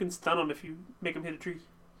can stun him if you make him hit a tree.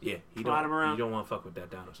 Yeah, you Ride him around. You don't want to fuck with that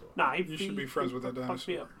dinosaur. Nah, You should be friends with that fucks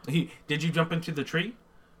me dinosaur. up. Did you jump into the tree?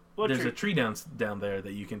 What There's tree? a tree down there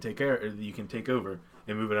that you can take care, or that you can take over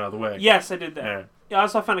and move it out of the way. Yes, I did that. Yeah. Yeah, I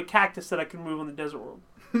also found a cactus that I can move on the desert world.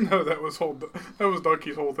 No, that was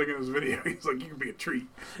Donkey's whole thing in his video. He's like, you can be a tree.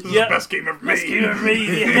 This is Yeah. the best game ever made. Best game ever made.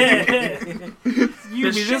 Yeah. You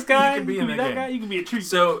can be shit this guy. you can be in that that game. guy. You can be a tree.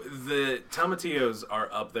 So the Tomatillos are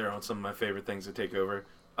up there on some of my favorite things to take over.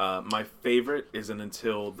 My favorite isn't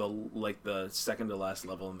until the second to last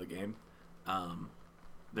level in the game.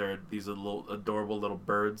 There are these little adorable little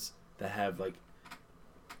birds that have like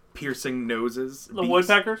piercing noses. The beaks.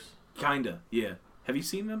 woodpeckers? Kinda, yeah. Have you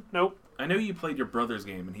seen them? Nope. I know you played your brother's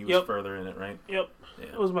game and he was Yep. further in it, right? Yep. Yeah.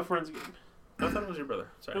 It was my friend's game. I thought it was your brother.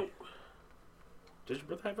 Sorry. Nope. Did your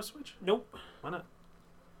brother have a Switch? Nope. Why not?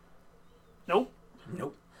 Nope.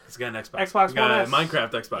 Nope. He's got an Xbox. Xbox He's got One a S.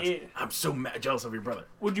 Minecraft Xbox. Yeah. I'm so jealous of your brother.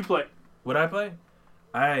 What'd you play? Would I play?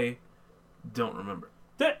 I don't remember.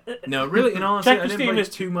 That- No, really, in all honesty, Check I your didn't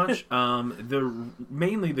Steam play history. too much.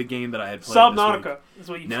 Mainly the game that I had played. Subnautica is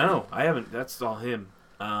what you This week. No, I haven't. That's all him.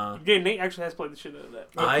 Yeah, Nate actually has played the shit out of that.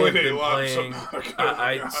 I I've played a been lot of playing. Subnautica. Oh my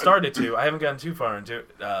I God. started to. I haven't gotten too far into it.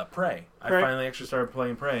 Prey. I Prey. finally actually started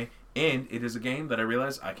playing Prey, and it is a game that I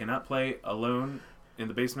realized I cannot play alone in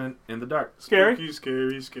the basement in the dark. Scary?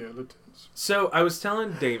 Scary skeletons. So I was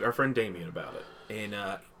telling our friend Damien about it, and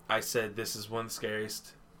I said this is one of the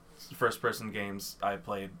scariest first-person games I've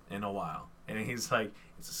played in a while, and he's like,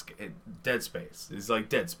 "It's Dead Space." He's like,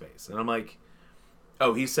 "Dead Space," and I'm like,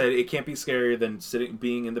 "Oh," he said, "It can't be scarier than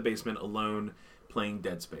being in the basement alone playing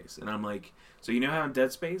Dead Space," and I'm like, "So you know how in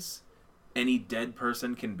Dead Space, any dead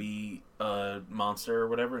person can be a monster or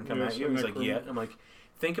whatever and come Yes, at you?" and He's like, necro- "Yeah." I'm like,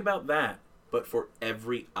 "Think about that." But for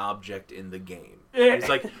every object in the game. Eh. He's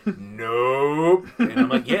like, nope. And I'm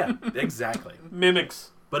like, yeah, exactly. Mimics.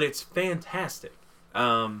 But it's fantastic.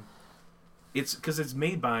 It's because it's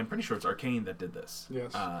made by, I'm pretty sure it's Arcane that did this.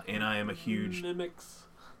 Yes. And I am a huge... Mimics.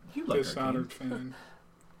 You like Arcane. Dishonored fan.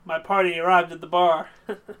 My party arrived at the bar.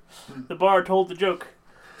 The bar told the joke.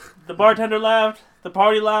 The bartender laughed. The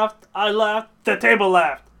party laughed. I laughed. The table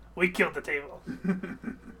laughed. We killed the table.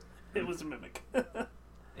 It was a mimic.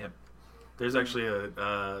 There's actually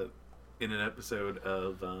in an episode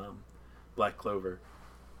of Black Clover,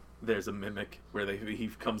 there's a mimic where he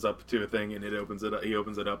comes up to a thing and he opens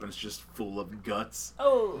it up and it's just full of guts.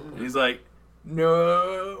 Oh. And he's like,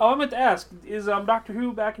 no. Oh, I meant to ask. Is Doctor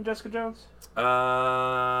Who back in Jessica Jones?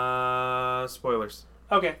 Spoilers.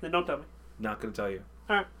 Okay, then don't tell me. Not going to tell you.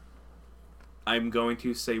 Alright. I'm going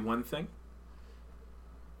to say one thing.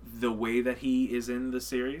 The way that he is in the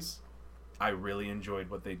series, I really enjoyed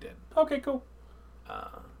what they did. Okay, cool. Uh,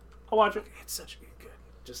 I'll watch it. it's such good.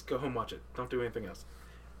 Just go home, watch it. Don't do anything else.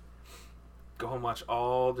 Go home, watch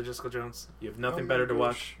all the Jessica Jones. You have nothing better to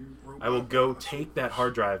watch. I will go take that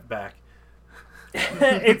hard drive back. I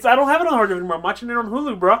don't have it on hard drive anymore. I'm watching it on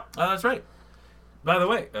Hulu, bro. Oh, that's right. By the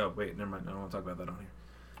way, oh wait, never mind. I don't want to talk about that on here.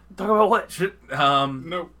 Talk about what? Shit.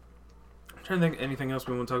 Nope. I'm trying to think anything else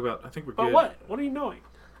we want to talk about. I think we're But good. what? What are you knowing?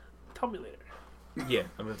 Tell me later. Yeah,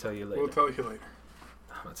 I'm gonna tell you later. We'll tell you later.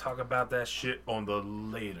 I'm gonna talk about that shit on the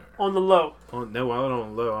later. On the low. Oh, no, I'm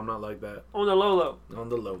on low. I'm not like that. On the low. On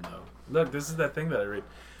the low. Look, this is that thing that I read.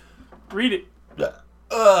 Read it.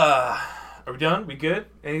 Are we done? We good?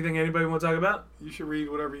 Anything anybody want to talk about? You should read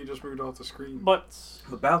whatever you just moved off the screen. Butts.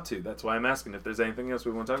 I'm about to. That's why I'm asking if there's anything else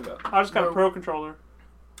we want to talk about. I just got a No. Pro controller.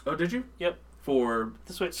 Oh, did you? Yep. For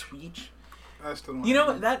The Switch. Switch? I still don't You know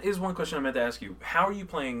what? That is one question I meant to ask you. How are you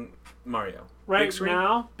playing Mario? Right Big screen?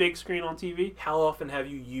 now, big screen on TV. How often have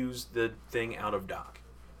you used the thing out of dock?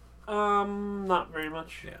 Not very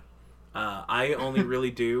much. Yeah. I only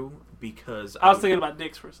really do because I was thinking about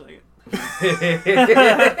dicks for a second.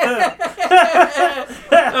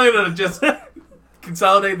 I'm gonna just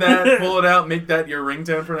consolidate that, pull it out, make that your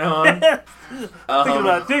ringtone from now on. Thinking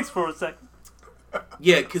about dicks for a second.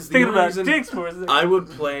 Yeah, because the Thinking only about reason dicks for a second. I would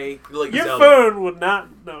play like Your Zelda. phone would not.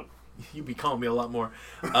 No. You'd be calling me a lot more.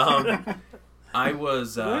 I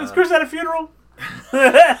was. Is Chris at a funeral?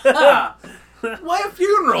 Why a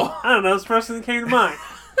funeral? I don't know. It's the first thing that came to mind.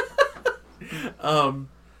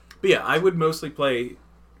 But yeah, I would mostly play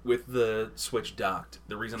with the Switch docked.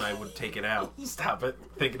 The reason I would take it out, stop it,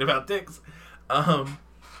 thinking about dicks.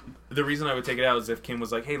 The reason I would take it out is if Kim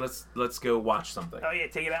was like, "Hey, let's go watch something." Oh yeah,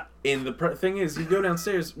 take it out. And the thing is, you go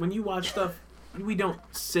downstairs when you watch stuff. We don't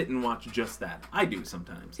sit and watch just that. I do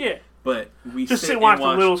sometimes. Yeah. But we Just sit sit and and watch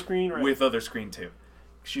the little screen, right? with other screen too.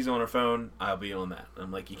 She's on her phone. I'll be on that.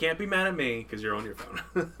 I'm like, you can't be mad at me because you're on your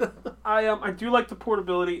phone. I do like the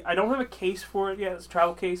portability. I don't have a case for it yet. It's a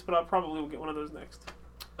travel case, but I probably will get one of those next.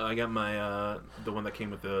 I got my the one that came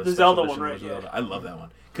with the The special Zelda edition one, was right, Zelda. yeah. I love that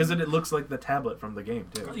one because it looks like the tablet from the game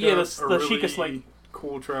too. Yeah, Got the a Sheikah Slate.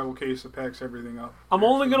 cool travel case that packs everything up. I'm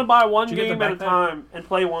only gonna buy one Did you get game the at a backpack? time and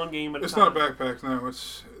play one game at a It's time. not a backpack, no.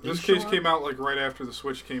 It's You this case sure? came out like right after the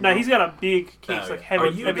Switch came No, out. he's got a big case, like heavy. Are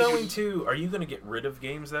you heavy going duty. to? Are you going to get rid of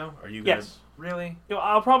games though? Are you going Yes. Really? You know,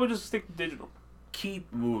 I'll probably just stick to digital. Keep.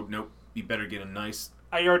 Ooh, nope. You better get a nice.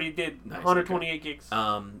 I already did. Nice, 128 gigs.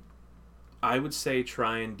 I would say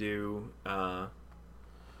try and do.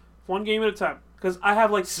 One game at a time. Because I have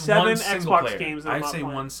like 7 one single Xbox player. games that I'm I'd not say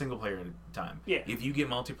playing. one single player at a time. Yeah. If you get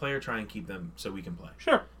multiplayer, try and keep them so we can play.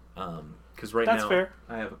 Sure. Because right That's now fair.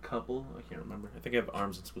 I have a couple. I can't remember. I think I have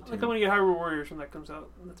Arms and I think Splatoon. I'm gonna get Hyrule Warriors when that comes out.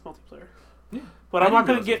 That's multiplayer. Yeah. But I I'm not didn't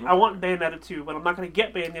gonna realize it get. was I want Bayonetta 2, but I'm not gonna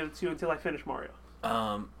get Bayonetta 2 until I finish Mario.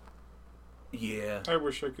 Yeah. I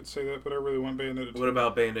wish I could say that, but I really want Bayonetta 2. What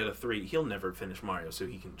about Bayonetta 3? He'll never finish Mario, so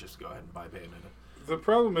he can just go ahead and buy Bayonetta. The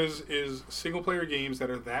problem is single player games that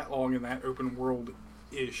are that long and that open world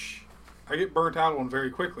ish. I get burnt out on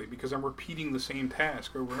very quickly because I'm repeating the same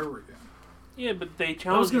task over and over again. Yeah, but they I was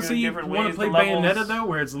challenge you gonna say in you different want ways. to play the levels- Bayonetta though,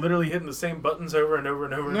 where it's literally hitting the same buttons over and over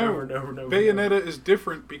and over and No, over and over and over. Bayonetta is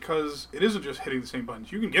different because it isn't just hitting the same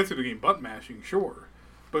buttons. You can get through the game button mashing, sure,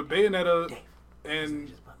 but Bayonetta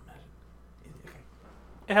and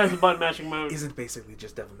It has a button matching mode. Isn't basically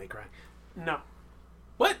just Devil May Cry. No.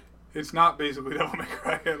 What? it's not basically Devil May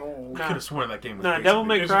Cry at all. I could have sworn that game was. No, basically- Devil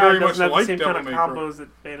May It's Cry very doesn't much have the like same Devil kind of May Cry. combos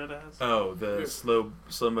that Bayonetta has. Oh, the Yeah.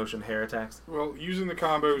 slow motion hair attacks. Well, using the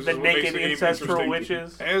combos The is what makes naked the game ancestral interesting.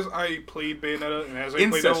 witches. As I played Bayonetta and as I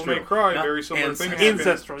played Devil May Ancestral, Cry, not very similar thing ancestral. happened.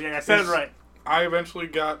 Ancestral, yeah, I said it It's- right. I eventually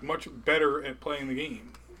got much better at playing the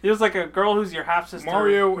game, There's like a girl who's your half sister.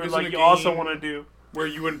 Mario who, is like in a you also game- want to do. where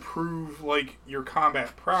you improve like your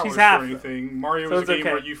combat prowess She's or half. anything. Mario So is it's a game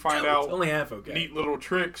okay. where you find It's out only half okay. neat little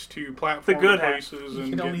tricks to platform good half. places You and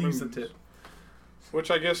can get only use the moves. tip.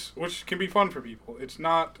 Which can be fun for people. It's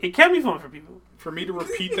not It can be fun for people. for me to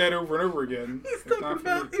repeat that over and over again. It's not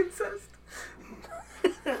for me. incest.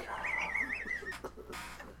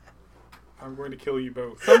 I'm going to kill you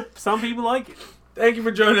both. Some people like it. Thank you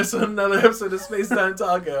for joining us on another episode of Space Time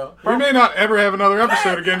Taco. We may not ever have another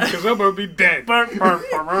episode again because they'll both be dead.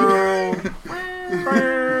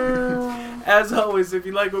 As always, if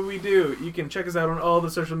you like what we do, you can check us out on all the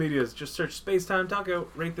social medias. Just search Space Time Taco,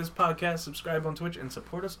 rate this podcast, subscribe on Twitch, and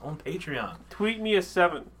support us on Patreon. Tweet me a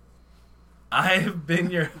 7 I have been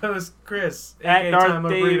your host, Chris, at aka Darth Time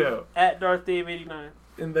of Dave Burrito, at Darth Dave 89.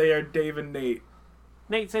 and they are Dave and Nate.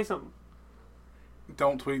 Nate, say something.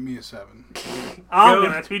 Don't tweet me a 7. I'm Go.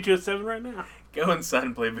 gonna tweet you a 7 right now. Go inside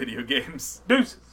and play video games. Deuces.